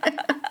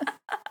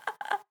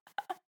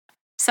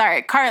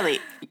 Sorry, Carly,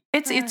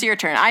 it's your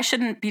turn. I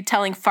shouldn't be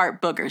telling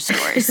fart booger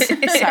stories.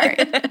 Sorry.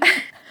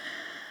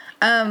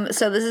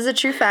 So this is a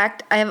true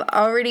fact. I have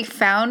already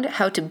found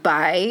how to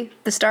buy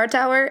the Star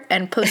Tower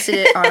and posted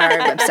it on our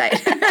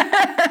website.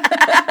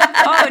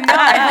 Oh no,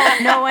 I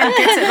hope no one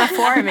gets it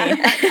before me.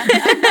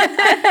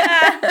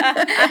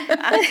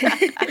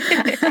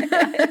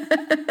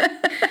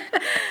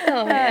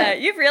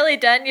 You've really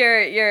done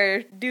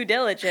your due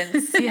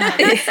diligence. Yeah.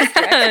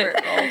 Expert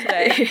role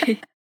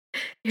today.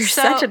 You're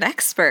such an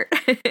expert.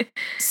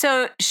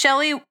 So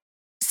Shelley,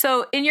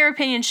 in your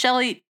opinion,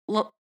 Shelley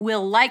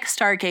will like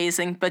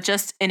stargazing, but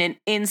just in an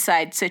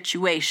inside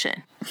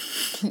situation.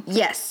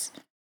 Yes.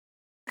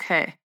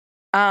 Okay.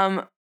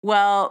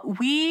 Well,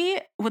 we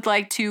would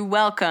like to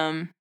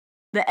welcome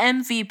the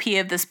MVP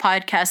of this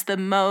podcast, the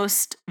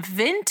most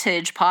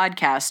vintage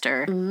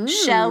podcaster,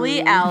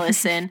 Shelley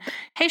Allison.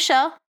 Hey,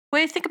 Shell, what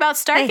do you think about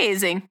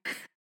stargazing? Hey.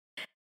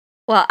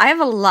 Well, I have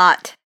a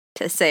lot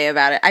to say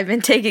about it. I've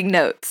been taking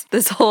notes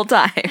this whole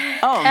time.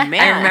 Oh, man.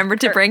 I remember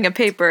to bring a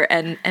paper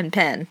and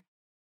pen.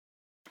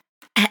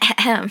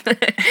 I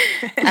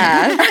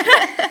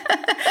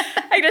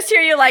just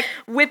hear you like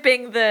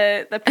whipping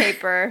the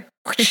paper.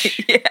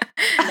 Yeah.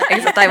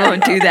 Except I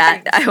won't do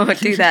that. I won't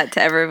do that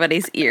to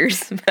everybody's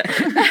ears.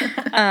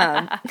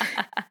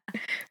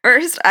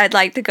 First, I'd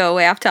like to go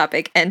way off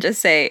topic and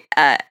just say,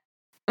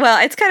 well,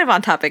 it's kind of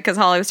on topic because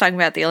Holly was talking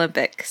about the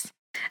Olympics.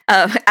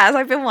 As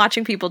I've been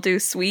watching people do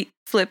sweet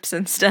flips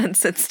and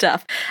stunts and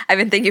stuff, I've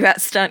been thinking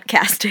about stunt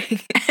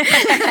casting.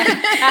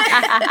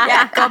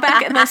 Yeah, go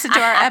back and listen to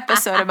our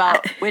episode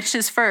about which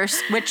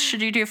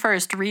should you do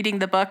first, reading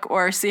the book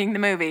or seeing the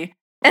movie.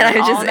 And I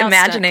was just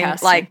imagining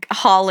like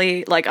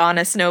Holly like on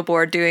a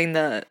snowboard doing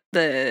the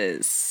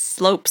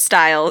slope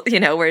style,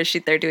 where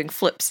they're doing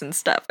flips and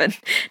stuff, and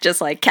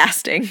just like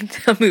casting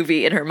the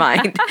movie in her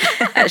mind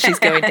as she's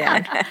going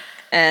down.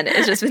 And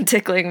it's just been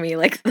tickling me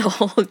like the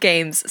whole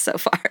games so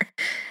far.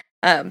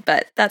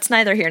 But that's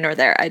neither here nor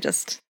there.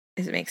 It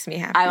makes me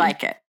happy. I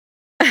like it.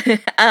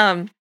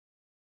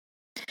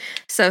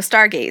 So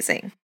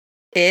stargazing.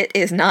 It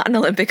is not an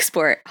Olympic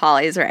sport.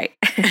 Holly's right.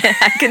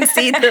 I can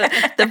see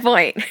the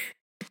point.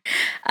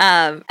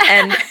 And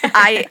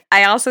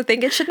I also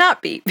think it should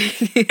not be.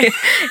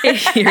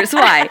 Here's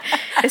why.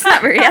 It's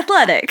not very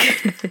athletic.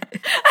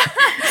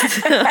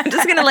 So I'm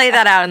just going to lay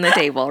that out on the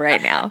table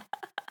right now.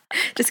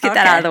 Just get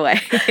that out of the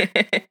way.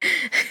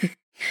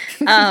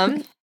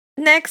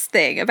 Next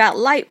thing about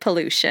light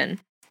pollution.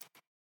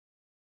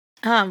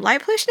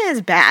 Light pollution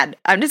is bad.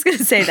 I'm just going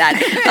to say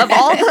that.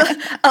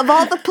 Of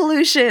all the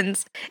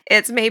pollutions,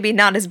 it's maybe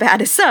not as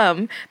bad as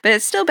some, but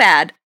it's still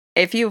bad.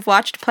 If you've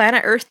watched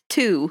Planet Earth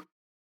 2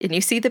 and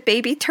you see the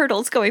baby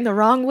turtles going the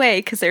wrong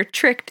way because they're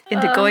tricked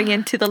into going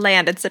into the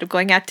land instead of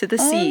going out to the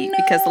sea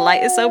because the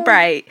light is so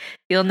bright,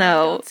 you'll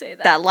know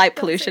that light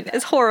pollution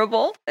is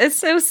horrible. It's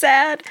so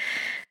sad.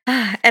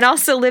 And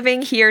also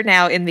living here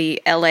now in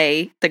the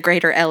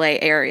greater LA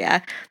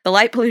area, the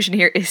light pollution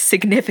here is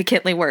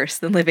significantly worse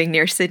than living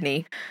near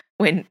Sydney.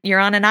 When you're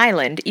on an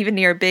island, even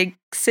near a big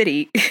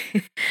city,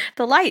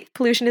 the light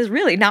pollution is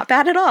really not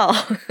bad at all.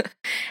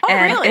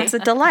 And really? it's a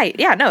delight.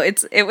 Yeah, no,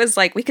 it was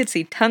like we could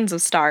see tons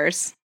of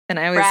stars, and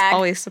I was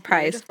always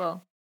surprised.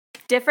 Beautiful.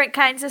 Different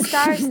kinds of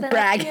stars than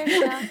Brag. up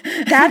here,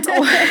 so. That's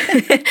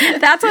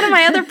that's one of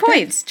my other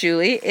points,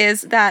 Julie,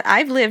 is that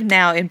I've lived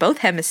now in both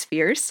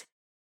hemispheres.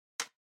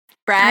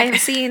 I have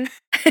seen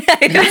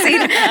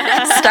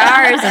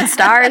stars and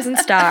stars and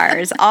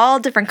stars, all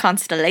different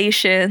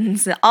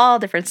constellations, all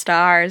different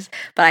stars,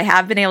 but I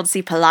have been able to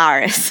see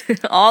Polaris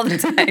all the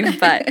time,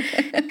 but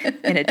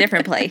in a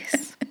different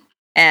place.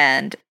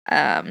 And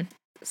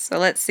so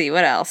let's see,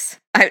 what else?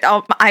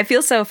 I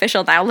feel so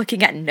official now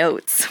looking at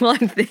notes while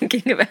I'm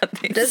thinking about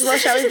things. Just while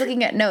Shelly's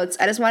looking at notes,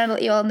 I just wanted to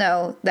let you all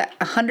know that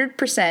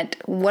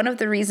 100% one of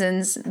the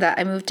reasons that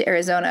I moved to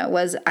Arizona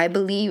was I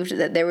believed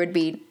that there would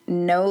be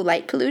no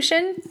light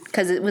pollution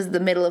because it was the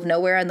middle of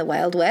nowhere in the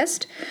Wild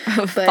West.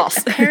 But False.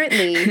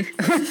 apparently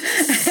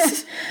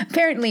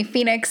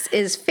Phoenix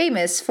is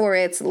famous for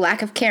its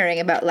lack of caring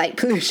about light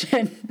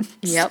pollution.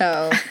 Yep.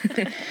 So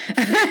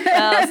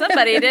Well,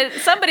 somebody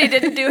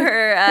didn't do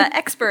her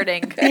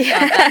experting on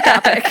that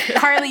topic.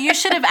 Carly, you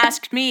should have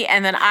asked me,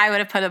 and then I would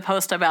have put a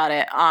post about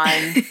it on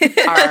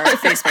our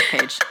Facebook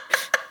page.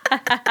 I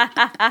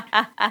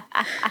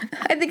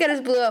think I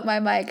just blew up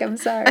my mic. I'm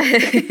sorry.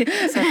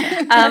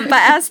 But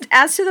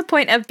as to the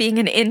point of being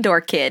an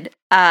indoor kid,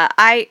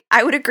 I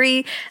would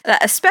agree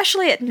that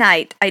especially at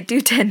night, I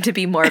do tend to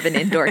be more of an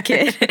indoor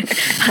kid.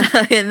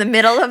 In the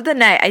middle of the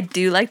night, I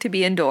do like to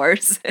be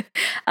indoors.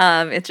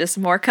 It's just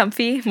more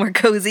comfy, more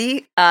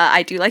cozy.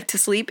 I do like to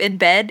sleep in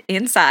bed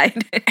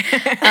inside.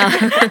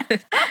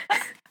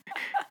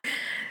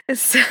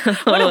 So,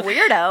 What a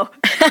weirdo.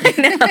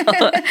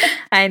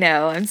 I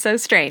know. I'm so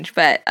strange,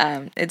 but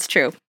it's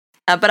true.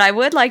 But I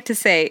would like to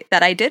say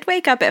that I did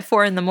wake up at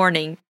 4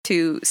 a.m.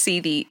 to see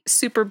the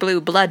super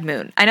blue blood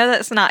moon. I know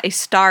that's not a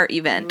star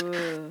event,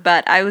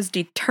 but I was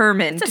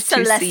determined It's a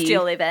to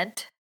celestial see.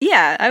 event.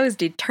 Yeah, I was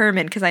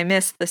determined because I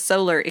missed the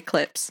solar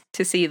eclipse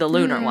to see the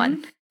lunar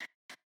one.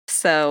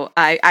 So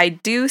I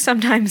do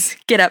sometimes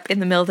get up in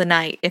the middle of the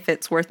night if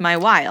it's worth my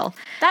while.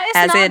 That is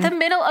As not in- the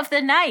middle of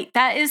the night.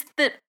 That is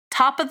the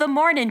top of the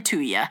morning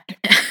to you.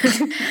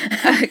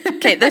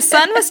 Okay, the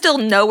sun was still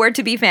nowhere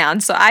to be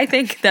found, so I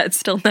think that's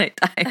still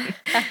nighttime.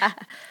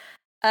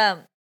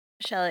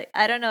 Shelly,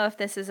 I don't know if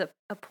this is a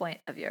point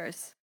of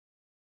yours,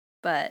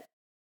 but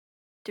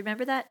do you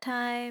remember that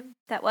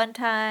one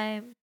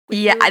time? with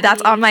Yeah, you and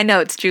that's me? on my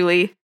notes,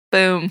 Julie.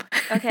 Boom.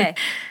 Okay.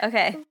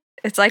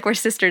 It's like we're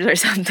sisters or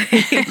something.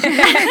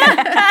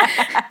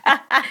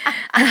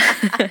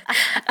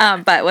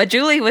 But what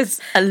Julie was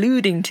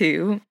alluding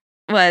to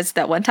was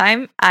that one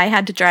time I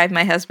had to drive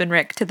my husband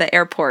Rick to the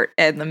airport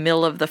in the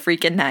middle of the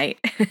freaking night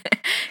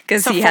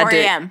because So he 4 had to.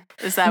 a.m.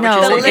 Is that No,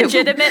 what The you're saying?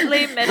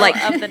 legitimately middle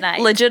of the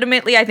night.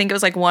 Legitimately, I think it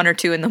was like 1 or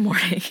 2 in the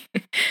morning,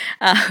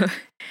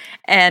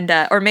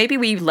 or maybe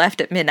we left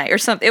at midnight or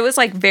something. It was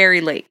like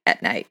very late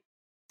at night,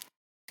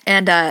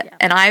 and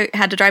I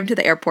had to drive him to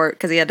the airport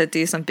because he had to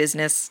do some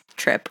business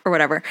trip or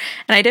whatever,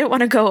 and I didn't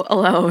want to go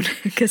alone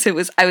because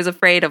I was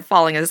afraid of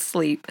falling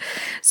asleep.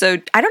 So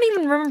I don't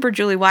even remember,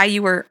 Julie, why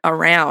you were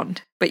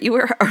around, but you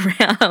were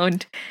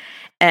around,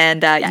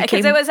 and you because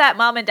came. it was at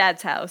mom and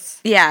dad's house.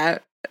 Yeah,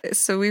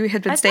 so we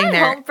had been I staying thought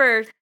there. home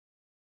for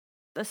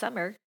the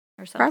summer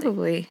or something.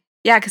 Probably.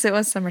 Yeah, because it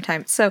was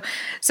summertime. So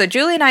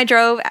Julie and I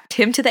drove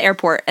him to the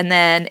airport, and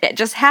then it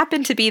just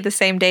happened to be the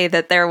same day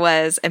that there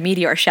was a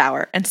meteor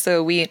shower. And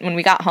so when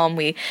we got home,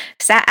 we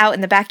sat out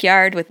in the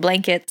backyard with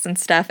blankets and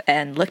stuff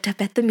and looked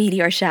up at the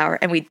meteor shower,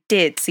 and we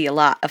did see a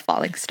lot of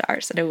falling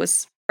stars,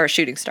 or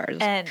shooting stars.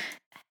 And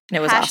it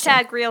was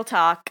hashtag awesome. real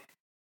talk.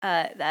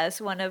 That is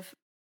one of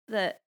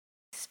the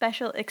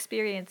special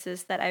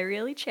experiences that I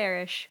really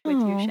cherish with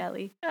Aw. you,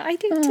 Shelly. I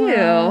do too.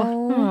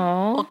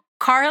 Aw. Aw.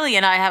 Carly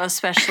and I have a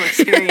special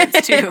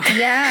experience too.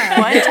 Yeah.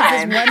 One there was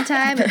time. this one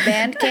time at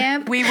band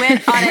camp. We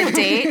went on a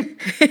date.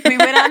 We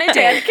went on a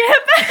date.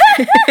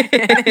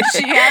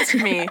 She asked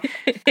me.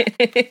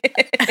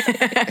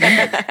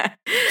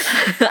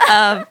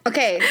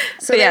 Okay,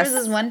 so But there yes.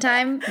 was this one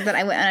time that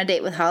I went on a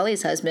date with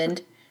Holly's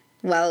husband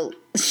while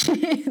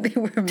they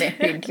were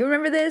married. Do you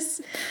remember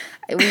this?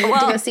 We went to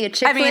Well, go see a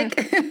chick I mean-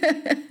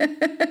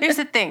 flick. Here's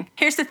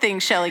the thing,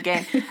 Shelly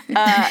gang.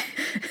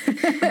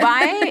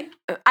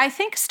 I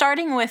think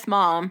starting with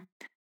mom,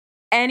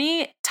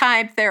 any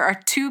time there are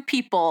 2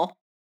 people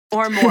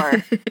or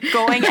more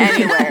going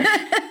anywhere,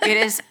 it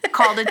is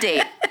called a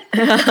date.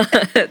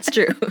 That's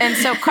true. And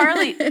so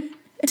Carly,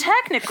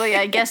 technically,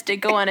 I guess, did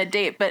go on a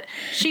date, but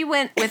she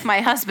went with my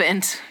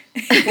husband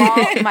while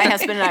my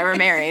husband and I were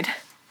married.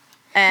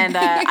 And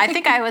I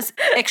think I was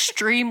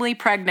extremely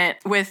pregnant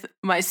with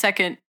my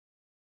second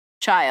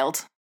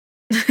child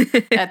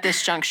at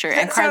this juncture.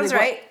 And That Carly, sounds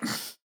right.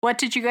 what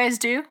did you guys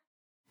do?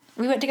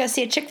 We went to go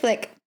see a chick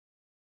flick.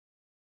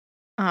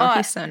 Oh, Oh,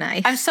 he's so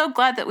nice. I'm so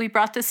glad that we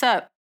brought this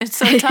up It's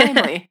so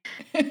timely.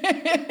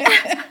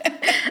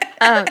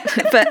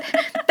 But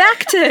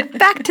back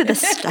to the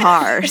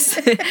stars.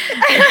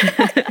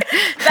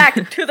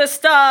 Back to the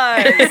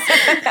stars.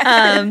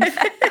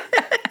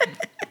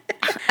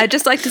 I'd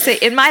just like to say,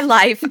 in my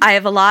life, I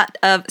have a lot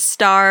of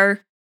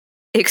star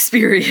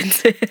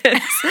experiences.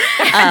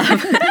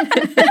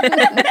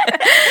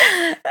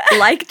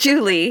 Like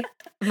Julie,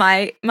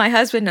 my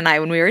husband and I,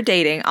 when we were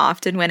dating,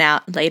 often went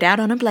out, laid out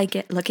on a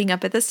blanket, looking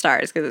up at the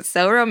stars because it's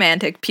so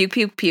romantic. Puke,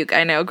 puke, puke.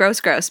 I know,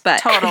 gross,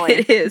 but Totally.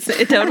 it is.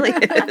 It totally is.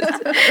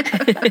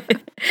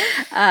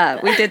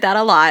 We did that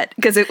a lot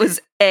because it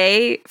was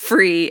A,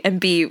 free, and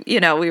B,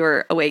 we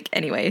were awake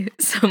anyway,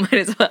 so might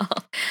as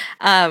well.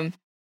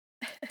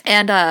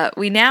 And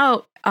we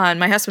now, on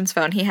my husband's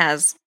phone, he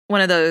has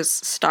one of those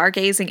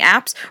stargazing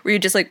apps where you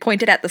just like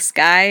point it at the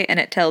sky and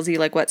it tells you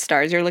like what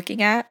stars you're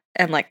looking at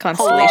and like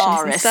constellations and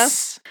Polaris.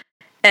 stuff.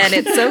 And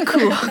it's so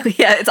cool.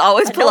 Yeah, it's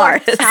always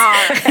Polaris.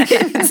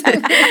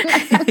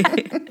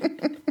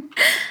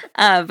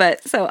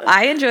 But so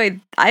I enjoy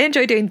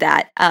doing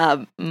that.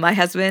 I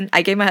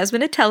gave my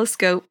husband a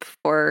telescope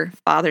for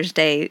Father's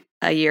Day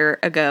a year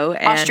ago.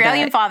 And,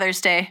 Australian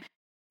Father's Day.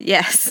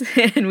 Yes,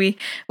 and we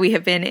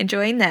have been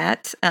enjoying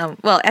that.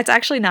 Well, it's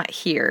actually not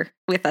here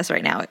with us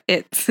right now.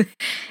 It's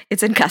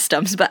in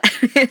customs, but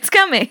it's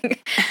coming.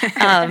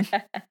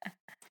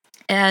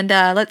 And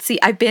let's see,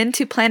 I've been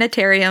to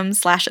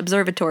planetariums /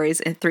 observatories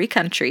in 3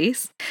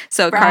 countries.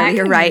 So, Carly,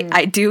 you're right.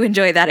 I do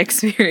enjoy that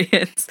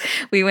experience.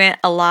 We went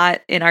a lot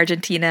in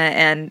Argentina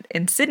and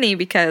in Sydney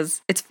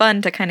because it's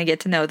fun to kind of get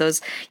to know those,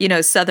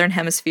 Southern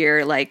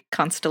Hemisphere, like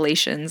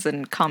constellations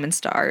and common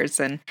stars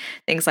and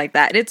things like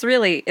that.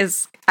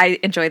 I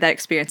enjoy that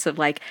experience of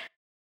like,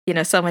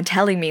 someone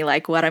telling me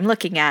like what I'm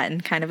looking at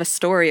and kind of a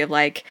story of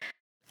like,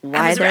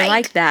 why they're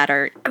like that,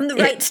 or I'm the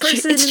right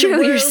person. It's in true.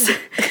 The world.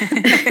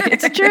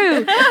 It's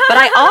true. But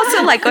I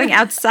also like going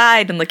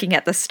outside and looking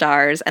at the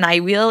stars, and I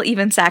will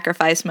even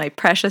sacrifice my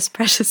precious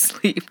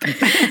sleep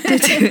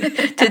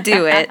to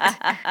do it.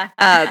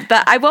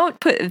 But I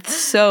won't put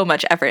so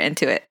much effort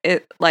into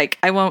it.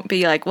 I won't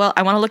be like, well,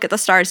 I want to look at the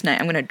stars tonight.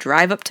 I'm going to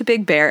drive up to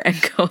Big Bear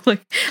and go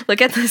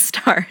look at the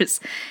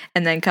stars,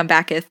 and then come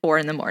back at 4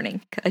 a.m.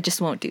 I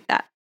just won't do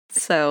that.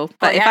 So,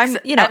 but if I'm,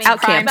 out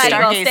prime camping, Might as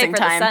well stay stargazing for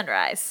time. the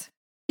sunrise.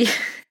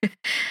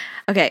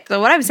 Okay, so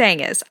what I'm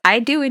saying is I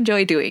do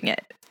enjoy doing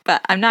it, but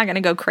I'm not going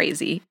to go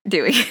crazy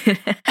doing it.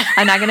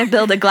 I'm not going to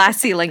build a glass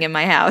ceiling in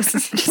my house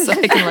just so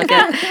I can look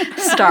at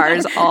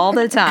stars all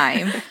the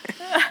time.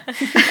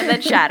 And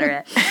then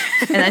shatter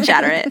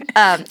it.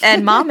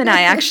 And Mom and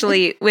I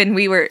actually,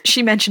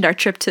 she mentioned our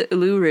trip to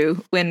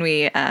Uluru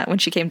when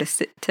she came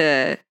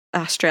to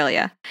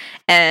Australia.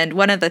 And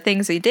one of the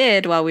things we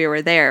did while we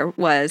were there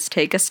was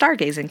take a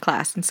stargazing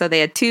class. And so they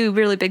had 2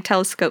 really big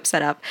telescopes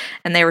set up,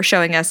 and they were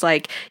showing us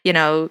like,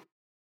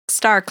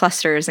 star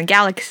clusters and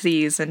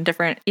galaxies and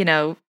different,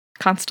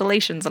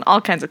 constellations and all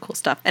kinds of cool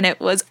stuff. And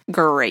it was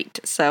great.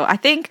 So I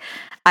think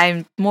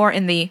I'm more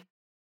in the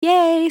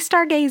yay,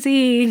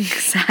 stargazing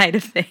side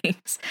of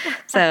things.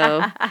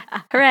 So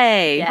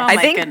hooray. Yes. Oh I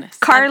my think goodness.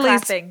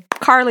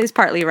 Carly's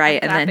partly right,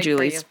 and then clapping for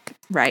Julie's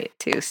right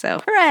too. So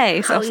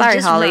hooray. So Holly's sorry,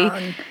 just Holly.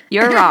 wrong.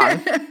 You're wrong.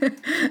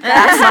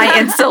 That's my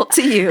insult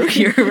to you.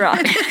 You're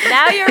wrong.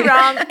 Now you're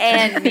wrong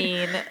and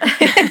mean.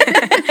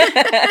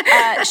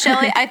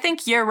 Shelley, I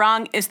think you're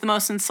wrong is the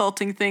most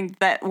insulting thing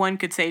that one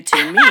could say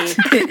to me.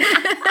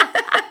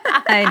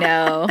 I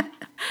know.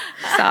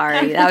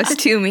 Sorry, that was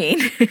too mean.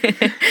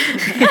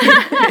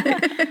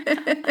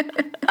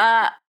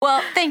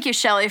 Well, thank you,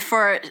 Shelley,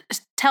 for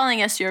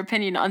telling us your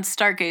opinion on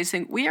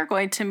stargazing. We are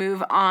going to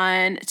move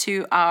on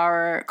to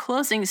our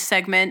closing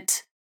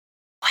segment.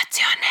 What's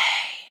your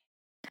name?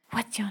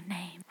 What's your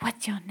name?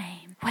 What's your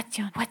name?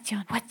 What's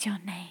your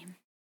name?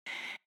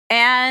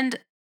 And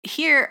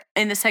here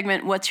in the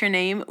segment, What's Your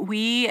Name?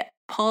 We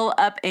pull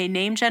up a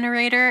name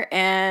generator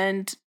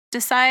and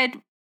decide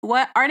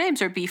what our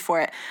names would be for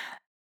it.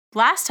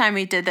 Last time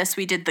we did this,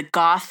 we did the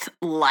Goth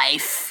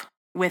Life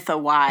with a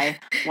Y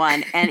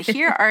one. And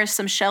here are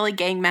some Shelley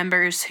Gang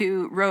members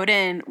who wrote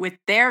in with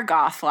their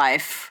Goth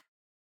Life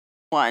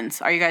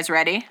ones. Are you guys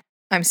ready?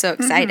 I'm so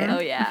excited. Oh,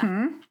 yeah.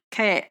 Mhm.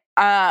 Okay.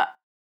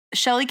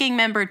 Shelley Gang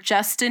member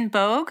Justin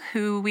Bogue,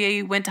 who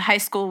we went to high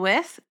school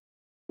with,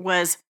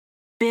 was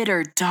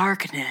Bitter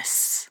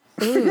Darkness.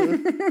 Ooh,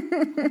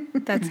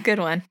 that's a good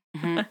one.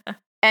 Mhm.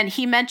 And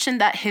he mentioned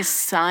that his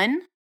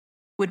son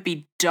would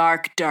be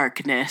Dark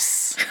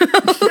Darkness. Oh,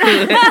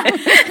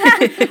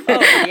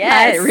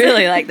 yes. I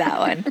really like that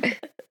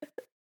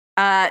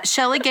one.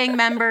 Shelley Gang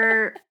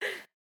member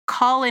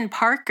Colin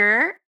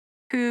Parker,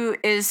 who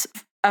is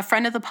a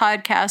friend of the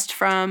podcast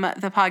from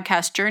the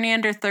podcast Journey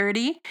Under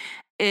 30,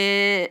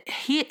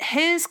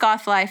 his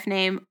goth life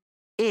name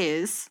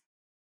is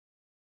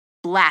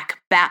Black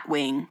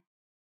Batwing.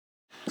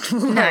 Nice.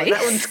 Nice.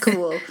 That one's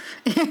cool.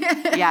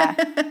 Yeah.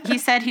 He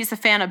said he's a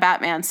fan of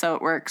Batman, so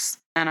it works.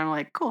 And I'm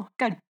like, cool,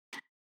 good.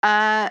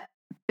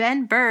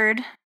 Ben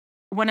Bird,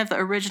 one of the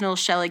original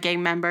Shelley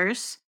Gang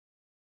members,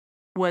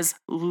 was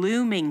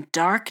Looming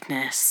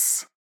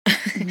Darkness.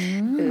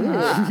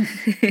 Ooh.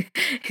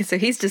 So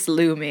he's just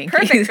looming.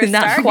 Perfect He's for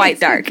not quite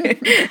dark.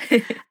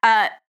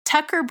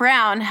 Tucker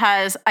Brown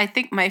has, I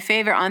think, my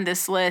favorite on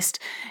this list.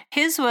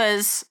 His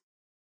was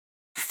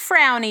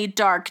frowny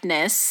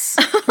darkness.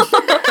 that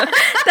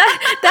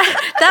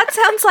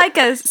sounds like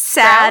a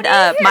sad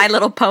My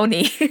Little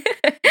Pony.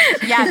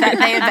 Yeah, that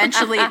they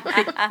eventually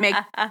make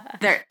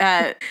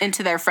their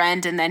into their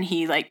friend, and then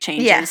he like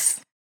changes.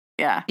 Yes.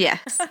 Yeah.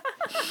 Yes.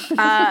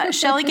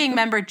 Shelley Gang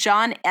member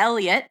John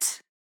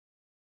Elliott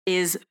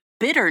is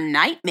bitter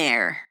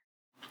nightmare.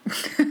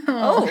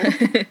 Oh.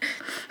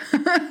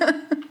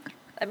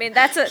 I mean,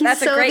 that's a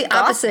great the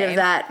opposite name. of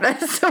that.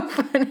 That's so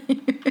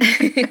funny.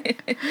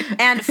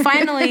 And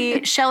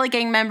finally, Shelley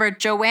Gang member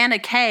Joanna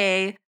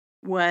Kay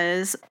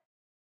was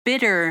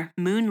bitter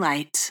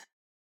moonlight.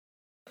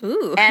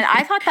 Ooh. And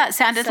I thought that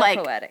sounded So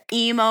like poetic.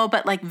 emo,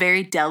 but like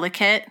very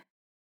delicate.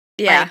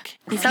 Yeah. Like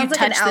if you Sounds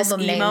like an touch this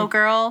album emo name.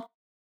 girl,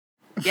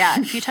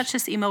 if you touch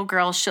this emo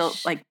girl, she'll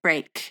like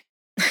break.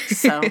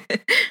 So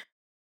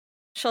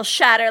She'll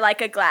shatter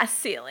like a glass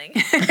ceiling.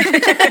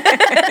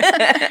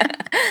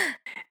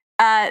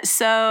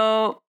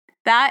 So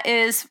that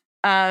is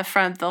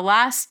from the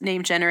last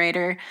name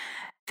generator.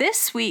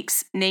 This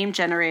week's name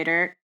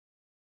generator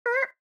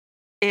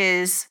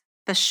is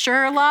the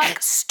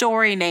Sherlock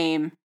story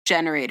name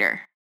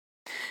generator.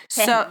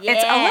 So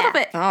it's a little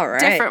bit All right.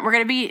 different. We're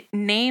going to be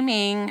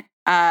naming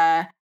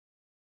the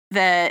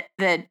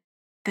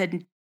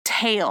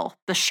tale,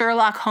 the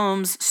Sherlock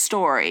Holmes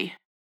story.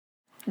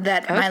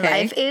 That my Okay.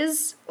 life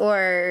is,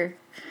 or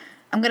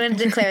I'm gonna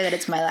declare that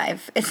it's my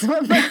life. It's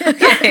what my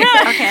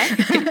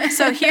Okay.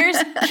 So here's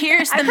the I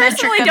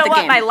metric personally of don't the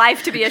want game. my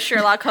life to be a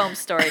Sherlock Holmes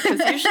story because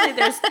usually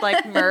there's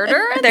like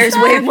murder. And There's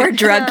stuff. way more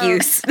drug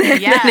use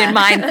than Yeah. in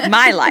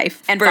my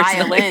life. and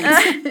personally.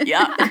 violins.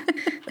 Yep.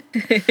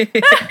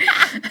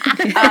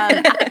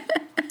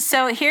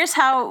 So here's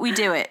how we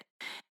do it.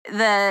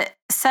 The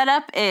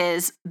setup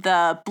is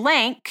the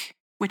blank,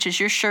 which is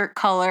your shirt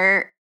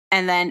color,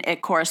 and then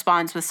it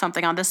corresponds with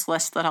something on this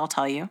list that I'll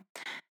tell you.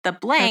 The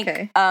blank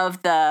Okay.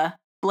 of the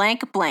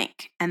blank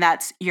blank, and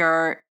that's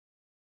your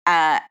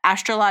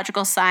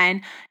astrological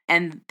sign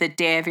and the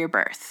day of your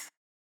birth.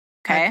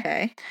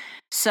 Okay?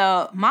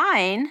 So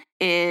mine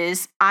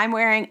is I'm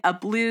wearing a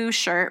blue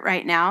shirt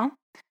right now.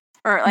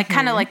 Or like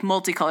kind of like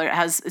multicolored.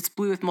 It's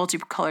blue with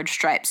multicolored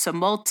stripes. So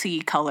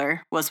multicolor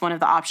was one of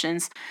the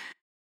options.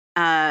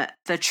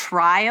 The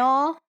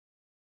trial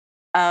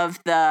of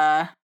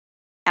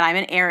and I'm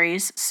in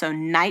Aries, so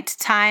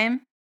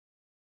nighttime.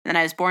 Then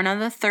I was born on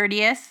the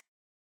 30th.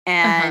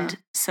 And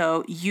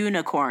so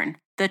unicorn.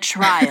 The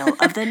trial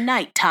of the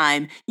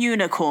nighttime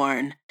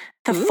unicorn.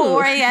 The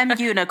 4 a.m.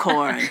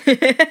 unicorn.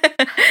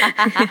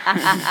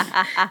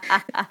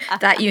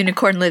 That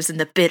unicorn lives in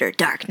the bitter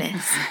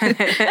darkness.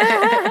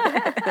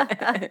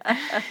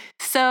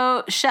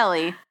 So,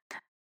 Shelley,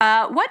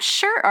 what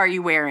shirt are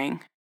you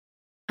wearing?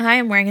 I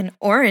am wearing an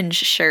orange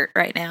shirt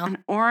right now.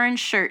 An orange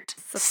shirt.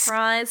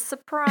 Surprise,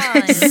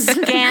 surprise.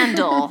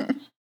 Scandal.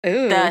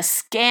 Ooh. The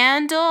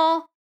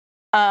scandal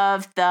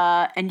of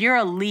and you're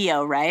a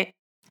Leo, right?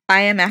 I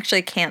am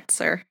actually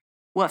Cancer.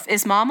 Woof.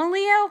 Is mom a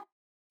Leo?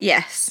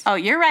 Yes. Oh,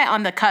 you're right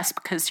on the cusp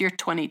because you're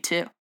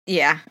 22.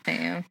 Yeah, I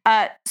am.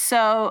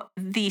 So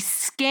the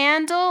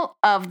scandal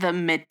of the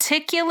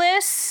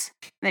meticulous,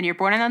 then you're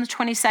born on the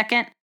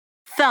 22nd,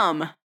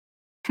 thumb.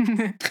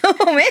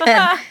 Oh,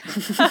 man.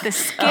 The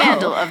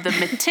scandal of the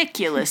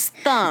meticulous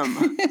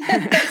thumb.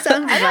 that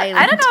sounds violent.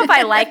 I don't know if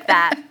I like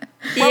that.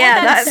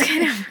 Yeah, that that's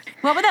kind of...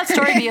 What would that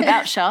story be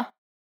about, Shell?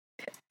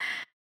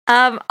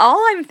 All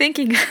I'm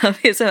thinking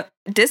of is a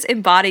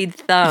disembodied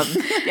thumb.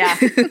 Yeah.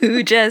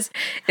 Who just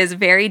is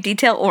very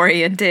detail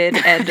oriented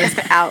and just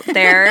out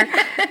there,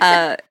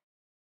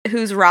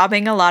 who's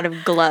robbing a lot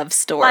of glove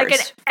stores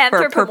Like an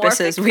for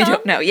purposes we anthropomorphic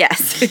don't know.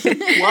 Yes.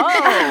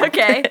 Whoa.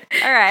 Okay.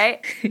 All right.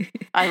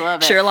 I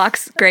love it.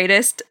 Sherlock's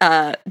greatest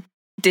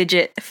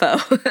digit foe.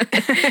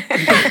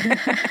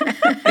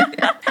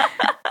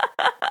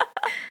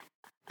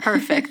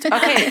 Perfect.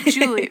 Okay,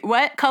 Julie,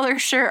 what color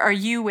shirt are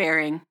you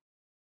wearing?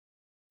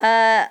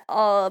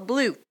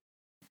 Blue.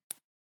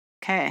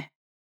 Okay.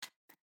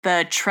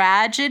 The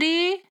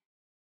tragedy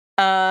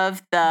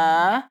of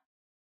and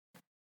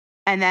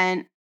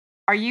then,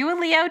 are you a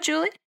Leo,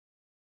 Julie?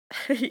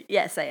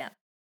 Yes, I am.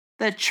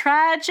 The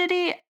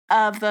tragedy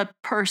of the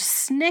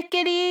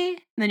persnickety,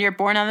 then you're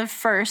born on the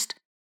 1st,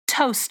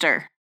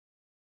 toaster.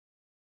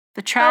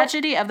 The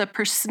tragedy of the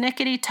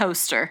persnickety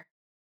toaster.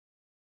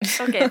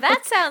 Okay,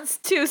 that sounds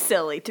too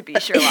silly to be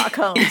Sherlock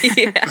Holmes.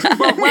 Yeah.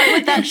 Well, what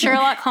would that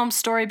Sherlock Holmes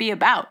story be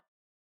about?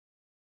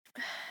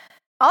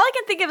 All I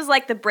can think of is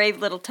like the brave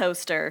little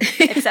toaster,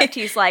 except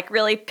he's like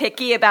really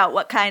picky about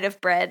what kind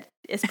of bread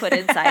is put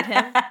inside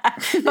him.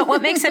 But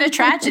what makes it a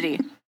tragedy?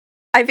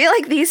 I feel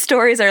like these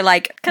stories are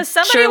like Because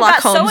somebody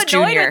Sherlock got Holmes so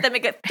annoyed Jr. with them,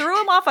 it threw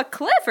him off a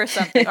cliff or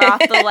something, or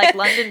off the like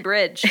London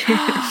Bridge.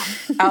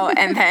 Oh,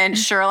 and then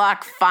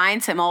Sherlock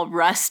finds him all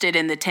rusted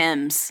in the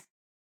Thames.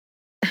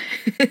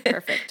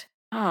 Perfect.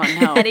 Oh,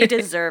 no. And he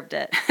deserved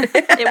it.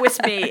 It was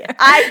me.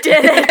 I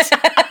did it.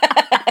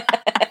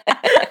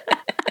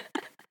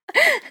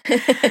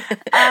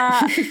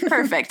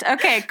 Perfect.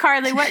 Okay,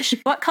 Carly,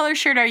 what color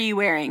shirt are you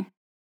wearing?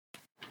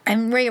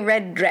 I'm wearing a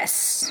red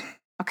dress.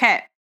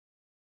 Okay.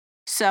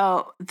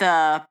 So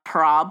the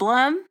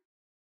problem,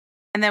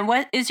 and then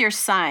what is your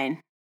sign?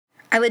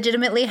 I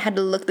legitimately had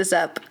to look this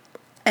up,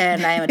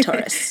 and I am a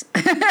Taurus.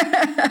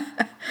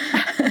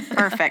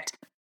 Perfect.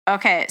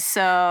 Okay,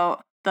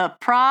 so the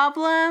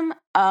problem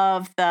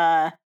of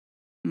the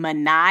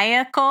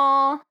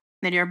maniacal,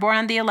 then you're born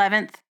on the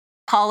 11th,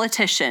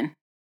 politician.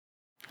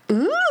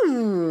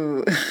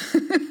 Ooh.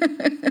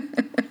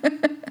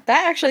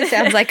 That actually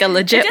sounds like a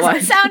legit It one.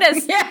 doesn't sound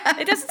as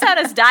it doesn't sound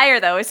as dire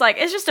though. It's like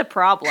it's just a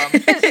problem,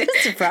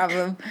 It's a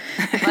problem.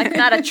 like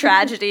not a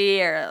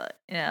tragedy or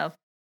it's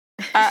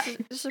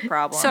just a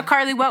problem. So,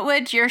 Carly, what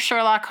would your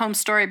Sherlock Holmes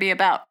story be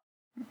about?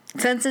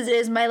 Since it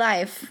is my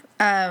life,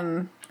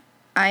 I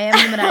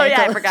am the maniacal. Oh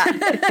yeah, I forgot.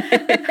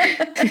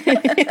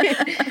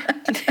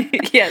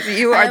 Yes,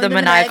 you I are am the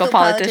maniacal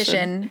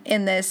politician.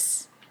 in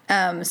this.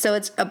 So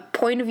it's a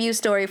point of view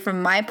story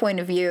from my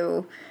point of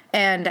view,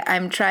 and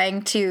I'm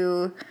trying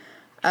to,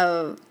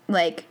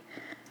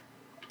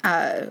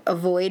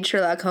 avoid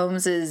Sherlock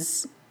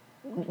Holmes's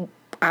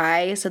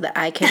eye so that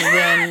I can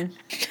win.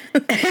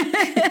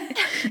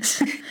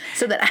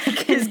 So that I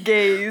can His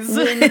gaze.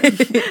 win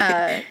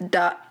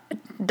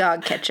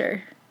dog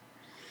catcher.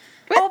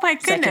 Oh my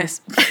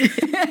goodness.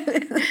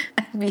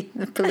 Be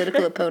the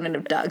political opponent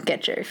of dog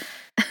catcher.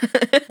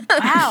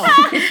 Wow.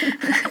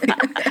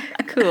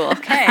 Cool.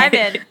 Okay.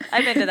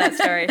 I'm into that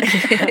story.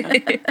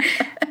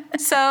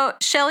 So,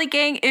 Shelly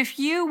Gang, if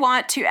you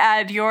want to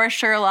add your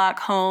Sherlock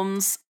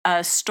Holmes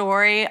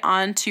story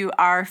onto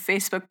our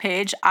Facebook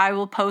page, I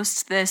will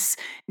post this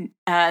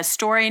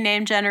story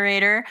name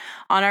generator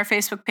on our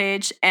Facebook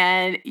page,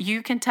 and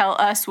you can tell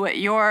us what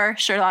your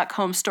Sherlock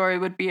Holmes story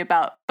would be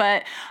about.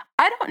 But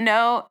I don't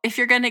know if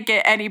you're going to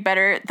get any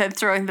better than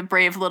throwing the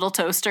brave little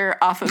toaster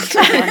off of the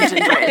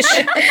London Bridge.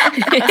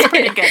 That's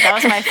pretty good. That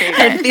was my favorite.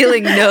 And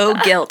feeling no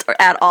guilt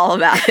at all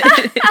about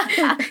it.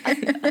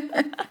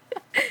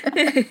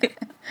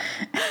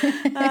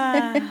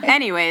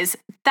 Anyways,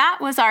 that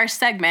was our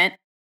segment.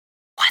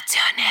 What's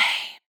your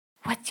name?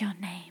 What's your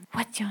name?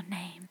 What's your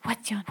name?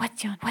 What's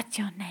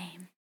your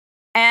name?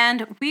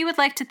 And we would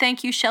like to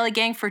thank you, Shelly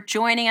Gang, for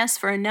joining us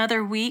for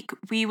another week.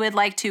 We would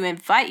like to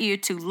invite you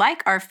to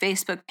like our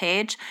Facebook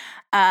page.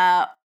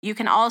 You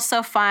can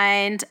also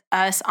find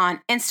us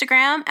on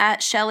Instagram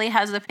at Shelly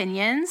Has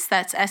Opinions.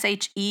 That's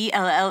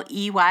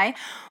SHELLEY.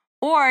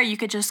 Or you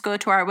could just go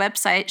to our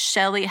website,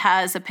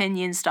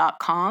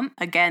 shellyhasopinions.com.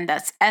 Again,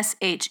 that's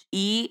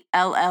SHELLEY,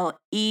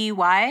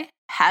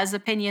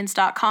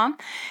 hasopinions.com.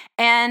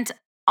 And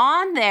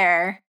on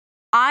there,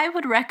 I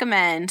would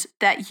recommend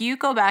that you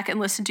go back and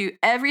listen to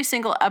every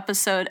single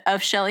episode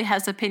of Shelly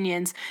Has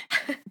Opinions,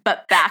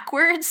 but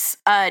backwards,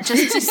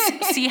 just to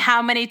see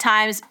how many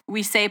times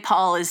we say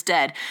Paul is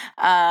dead.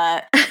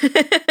 Paul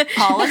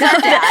is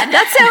our dad.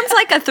 That sounds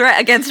like a threat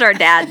against our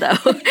dad, though.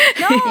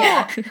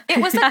 No, it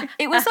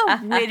was a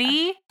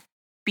witty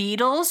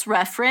Beatles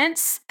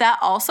reference that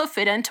also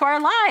fit into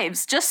our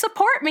lives. Just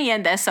support me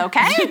in this,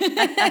 okay?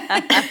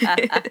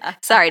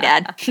 Sorry,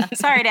 Dad.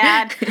 Sorry,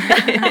 Dad.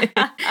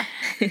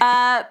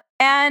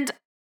 And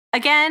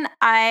again,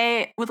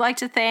 I would like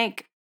to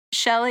thank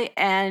Shelly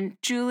and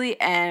Julie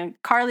and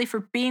Carly for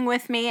being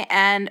with me,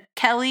 and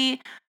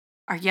Kelly,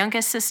 our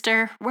youngest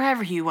sister,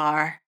 wherever you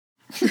are.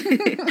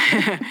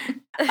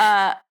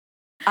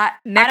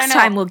 Next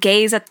time we'll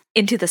gaze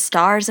into the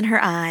stars in her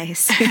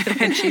eyes.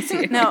 When she's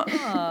here. No.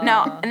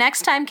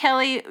 Next time,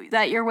 Kelly,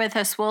 that you're with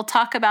us, we'll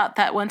talk about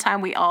that one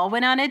time we all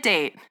went on a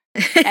date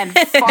and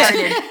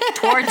farted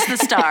towards the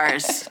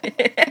stars.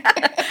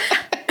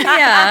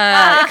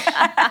 Yeah.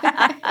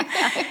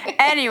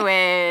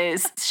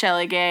 Anyways,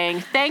 Shelly Gang,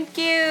 thank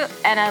you,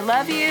 and I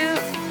love you,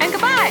 and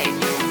goodbye.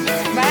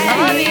 Bye.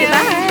 I love you.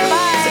 Bye.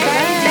 Bye.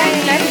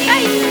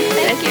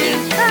 Thank you.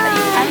 I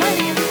love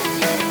you.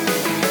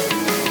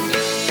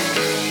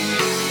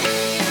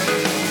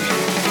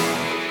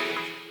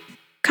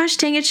 Gosh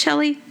dang it,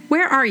 Shelly.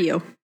 Where are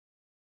you?